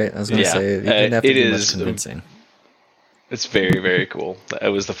 Right? I was going to Yeah, say, you didn't have to it do much is- convincing. It's very, very cool. It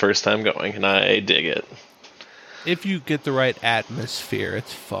was the first time going, and I dig it. If you get the right atmosphere,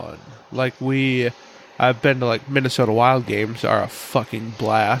 it's fun. Like I've been to like Minnesota Wild games are a fucking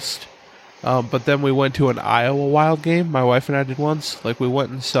blast. But then we went to an Iowa Wild game. My wife and I did once. Like we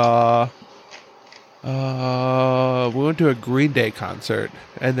went and saw. We went to a Green Day concert,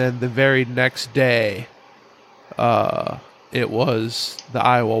 and then the very next day, it was the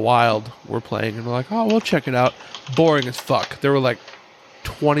Iowa Wild were playing, and we're like, oh, we'll check it out. Boring as fuck. There were like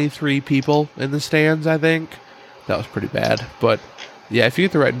 23 people in the stands, I think. That was pretty bad. But yeah, if you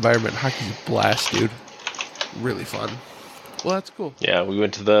get the right environment, hockey's a blast, dude. Really fun. Well, that's cool. Yeah, we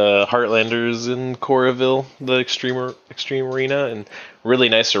went to the Heartlanders in Coraville, the Extreme Arena, and really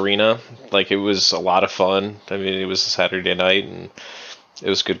nice arena. Like, it was a lot of fun. I mean, it was a Saturday night, and it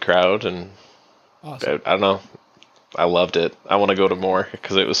was a good crowd, and Awesome. I don't know. I loved it. I want to go to more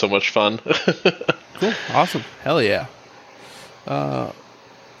because it was so much fun. Cool. Awesome. Hell yeah.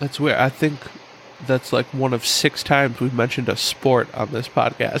 That's weird. I think that's like one of 6 times we've mentioned a sport on this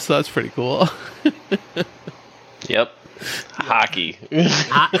podcast, so that's pretty cool. Yep. Hockey.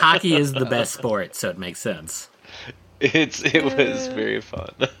 Hockey is the best sport, so it makes sense. It was very fun.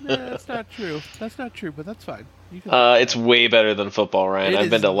 Nah, that's not true. That's not true, but that's fine. You can It's way better than football, Ryan. It I've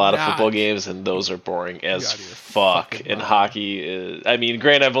been is to a lot of not. football games, and those are boring as You're out of your fuck. fucking And mind. hockey is... I mean,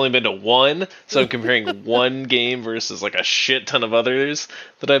 granted, I've only been to one, so I'm comparing one game versus like a shit ton of others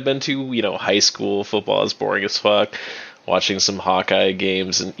that I've been to. You know, high school football is boring as fuck. Watching some Hawkeye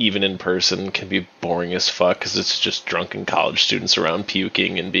games, and even in person, can be boring as fuck because it's just drunken college students around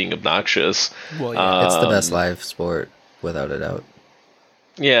puking and being obnoxious. Well, yeah. It's the best live sport, without a doubt.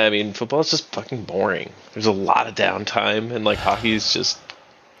 Yeah, I mean, football is just fucking boring. There's a lot of downtime, and like hockey's just,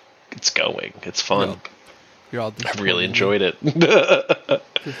 it's going. It's fun. You're all I really enjoyed it.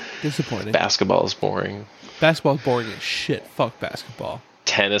 disappointed. Basketball is boring. Basketball's boring as shit. Fuck basketball.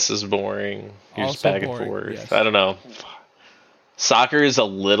 Tennis is boring. You're just Also back and boring, forth. yes. I don't know. Soccer is a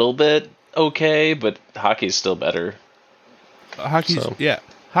little bit okay, but hockey's still better. Hockey's So. yeah.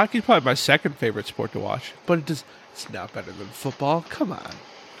 Hockey's probably my second favorite sport to watch, but it's not better than football. Come on.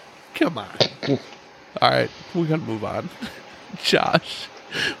 All right, we gotta move on. Josh,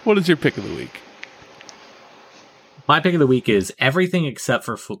 what is your pick of the week? My pick of the week is everything except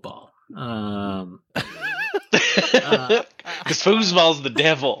for football. Because foosball's the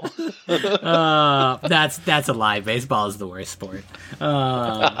devil. That's a lie. Baseball is the worst sport.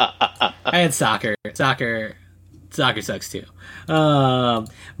 I had soccer. Soccer sucks too.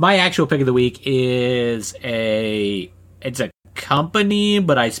 My actual pick of the week is it's a company,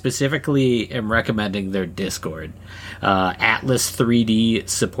 but I specifically am recommending their Discord. Atlas 3D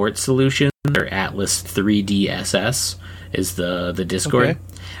Support Solutions, or Atlas 3DSS is the Discord.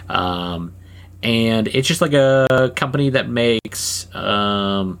 Okay. And it's just like a company that makes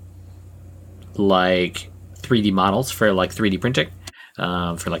like 3D models for like 3D printing,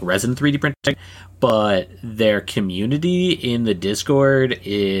 for like resin 3D printing. But their community in the Discord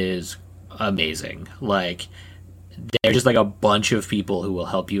is amazing. Like, they're just like a bunch of people who will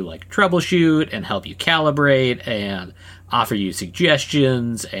help you like troubleshoot and help you calibrate and offer you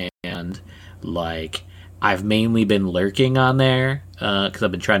suggestions. And like, I've mainly been lurking on there because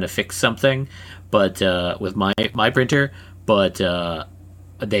I've been trying to fix something, but with my printer. But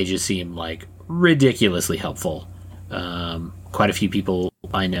they just seem like ridiculously helpful. Quite a few people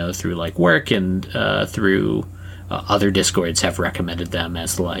I know through like work and through other Discords have recommended them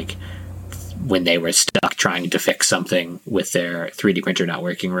as like when they were stuck trying to fix something with their 3D printer not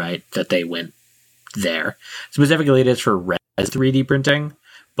working right, that they went there. Specifically, it is for res 3D printing,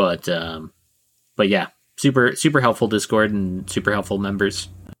 but yeah, super helpful Discord and super helpful members.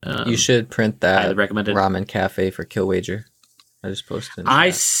 You should print that highly recommended. ramen cafe for Kill Wager. I just posted. I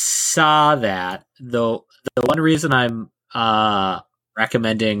saw that, though. The one reason I'm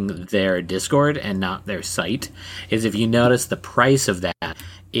recommending their Discord and not their site is if you notice the price of that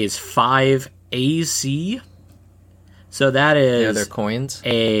is 5 AC. So that is their coins.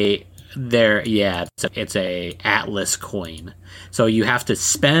 It's a Atlas coin. So you have to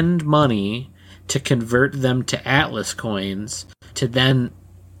spend money to convert them to Atlas coins to then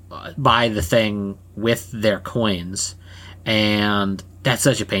buy the thing with their coins, and that's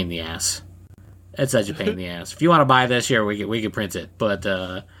such a pain in the ass. It's such a pain in the ass. If you want to buy this, sure, we can print it, but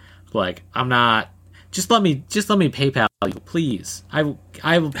like, I'm not. Just let me PayPal you, please. I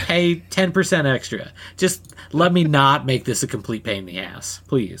will pay 10% extra. Just let me not make this a complete pain in the ass,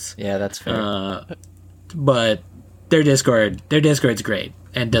 please. Yeah, that's fair. But their Discord's great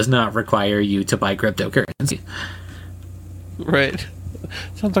and does not require you to buy cryptocurrency. Right.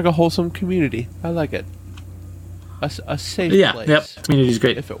 Sounds like a wholesome community. I like it. A safe place. Yep. Community's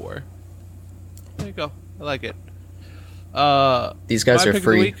great. If it were. There you go. I like it. These guys my are pick of the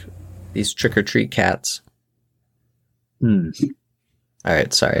free. week- These trick or treat cats. Hmm. All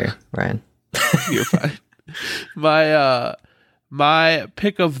right, sorry, Ryan. You're fine. My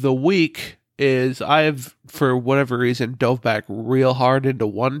pick of the week is I've, for whatever reason, dove back real hard into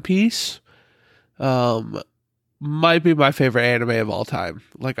One Piece. Might be my favorite anime of all time.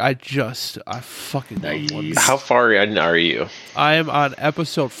 Like, I fucking love One Piece. How far in are you? I am on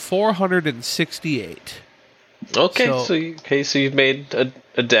episode 468. Okay, so you've made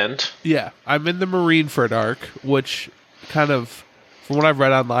a dent. Yeah, I'm in the Marineford arc, which kind of, from what I've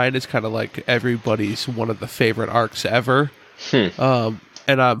read online, it's kind of like everybody's one of the favorite arcs ever. And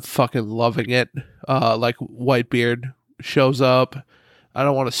I'm fucking loving it. Like Whitebeard shows up. I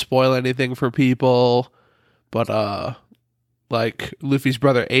don't want to spoil anything for people, but like Luffy's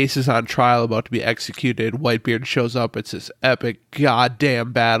brother Ace is on trial, about to be executed. Whitebeard shows up. It's this epic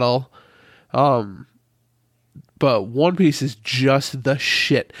goddamn battle. But One Piece is just the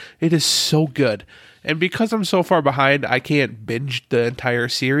shit. It is so good. And because I'm so far behind, I can't binge the entire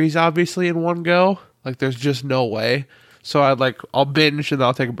series, obviously, in one go. Like, there's just no way. So I'll binge and then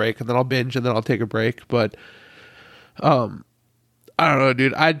I'll take a break, and then I'll binge and then I'll take a break. But, I don't know,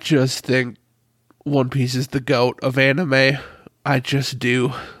 dude. I just think One Piece is the GOAT of anime. I just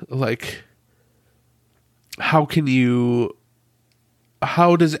do. Like, how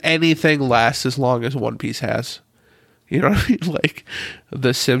does anything last as long as One Piece has? You know what I mean? Like,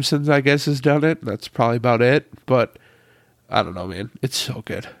 The Simpsons, I guess, has done it. That's probably about it. But, I don't know, man. It's so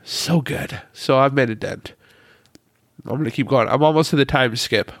good. So good. So, I've made a dent. I'm going to keep going. I'm almost to the time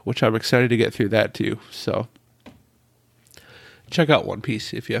skip, which I'm excited to get through that, too. So, check out One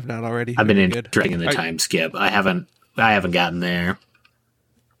Piece if you have not already. I've been enjoying the time skip. I haven't gotten there.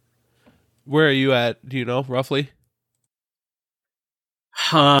 Where are you at? Do you know, roughly?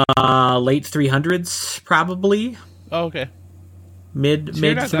 Late 300s, probably. Oh, okay. Mid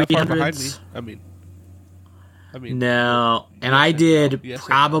 300s. I mean. No, and I did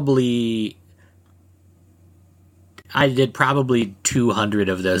probably 200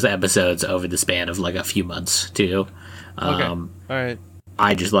 of those episodes over the span of like a few months too. Okay. All right.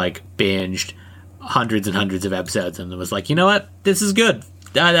 I just like binged hundreds and hundreds of episodes and was like, you know what, this is good.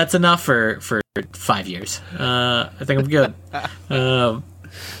 That's enough for 5 years. I think I'm good.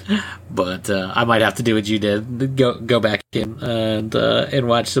 But I might have to do what you did. Go back in and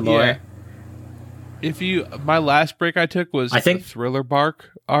watch some more. My last break I took was the Thriller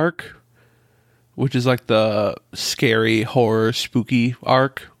Bark arc, which is like the scary horror spooky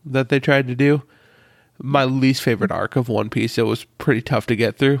arc that they tried to do. My least favorite arc of One Piece. It was pretty tough to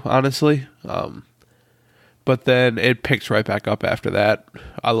get through, honestly. But then it picks right back up after that.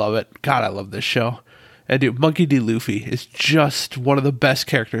 I love it. God, I love this show. And dude, Monkey D. Luffy is just one of the best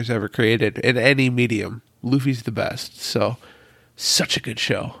characters ever created in any medium. Luffy's the best. So, such a good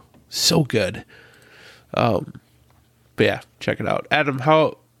show. So good. But yeah, check it out. Adam,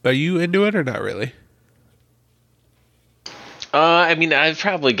 how are you into it or not really? I mean, I've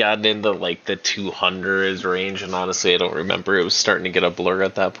probably gotten into like the 200s range, and honestly, I don't remember. It was starting to get a blur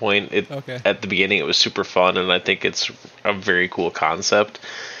at that point. At the beginning, it was super fun, and I think it's a very cool concept.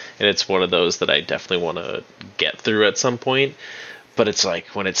 And it's one of those that I definitely want to get through at some point. But it's like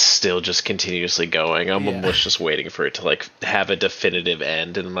when it's still just continuously going, I'm almost just waiting for it to like have a definitive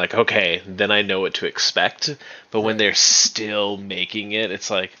end. And I'm like, okay, then I know what to expect. But when they're still making it, it's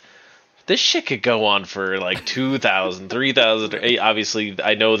like, this shit could go on for like 2,000, 3,000. Obviously,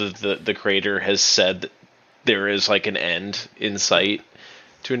 I know that the creator has said that there is like an end in sight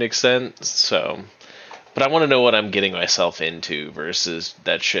to an extent. So, but I want to know what I'm getting myself into versus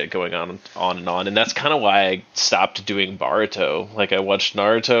that shit going on and on. And that's kind of why I stopped doing Boruto. Like I watched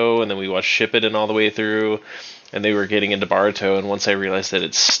Naruto and then we watched Shippuden all the way through. And they were getting into Boruto. And once I realized that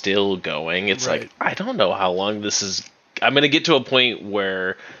it's still going, it's like, I don't know how long this is. I'm going to get to a point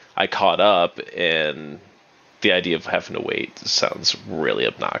where I caught up, and the idea of having to wait sounds really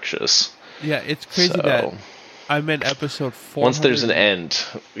obnoxious. Yeah, it's crazy that I'm in episode 400. Once there's an end,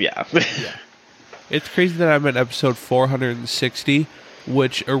 yeah. It's crazy that I'm in episode 460,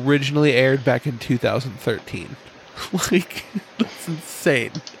 which originally aired back in 2013. Like, that's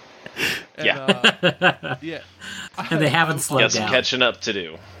insane. And, yeah. And they haven't slowed down. Got some catching up to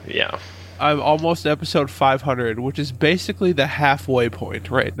do. Yeah. I'm almost episode 500, which is basically the halfway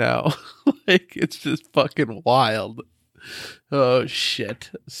point right now. Like, it's just fucking wild. Oh, shit.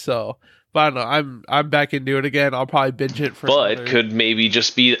 So, but I don't know. I'm back into it again. I'll probably binge it for But could maybe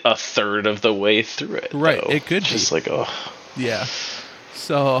just be a third of the way through it. Right, though. it could just be. Like, oh. Yeah.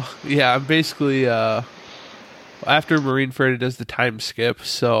 So, yeah, I'm basically, after Marineford, it does the time skip,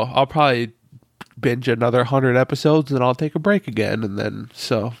 so I'll probably binge another 100 episodes, and I'll take a break again, and then,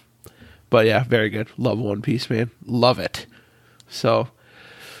 so... But yeah, very good. Love One Piece, man. Love it. So,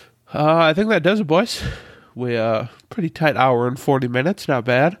 I think that does it, boys. We pretty tight hour and 40 minutes. Not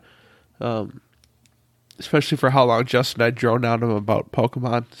bad. Especially for how long Justin and I droned on him about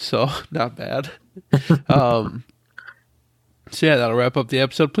Pokemon. So, not bad. So yeah, that'll wrap up the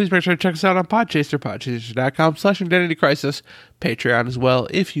episode. Please make sure to check us out on Podchaser, podchaser.com/identitycrisis. Patreon as well,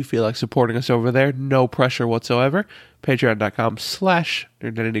 if you feel like supporting us over there. No pressure whatsoever.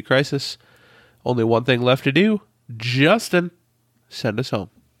 Patreon.com/identitycrisis. Only one thing left to do. Justin, send us home.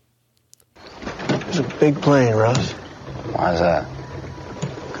 It's a big plane, Russ. Why is that?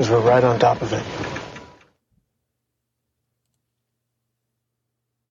 Because we're right on top of it.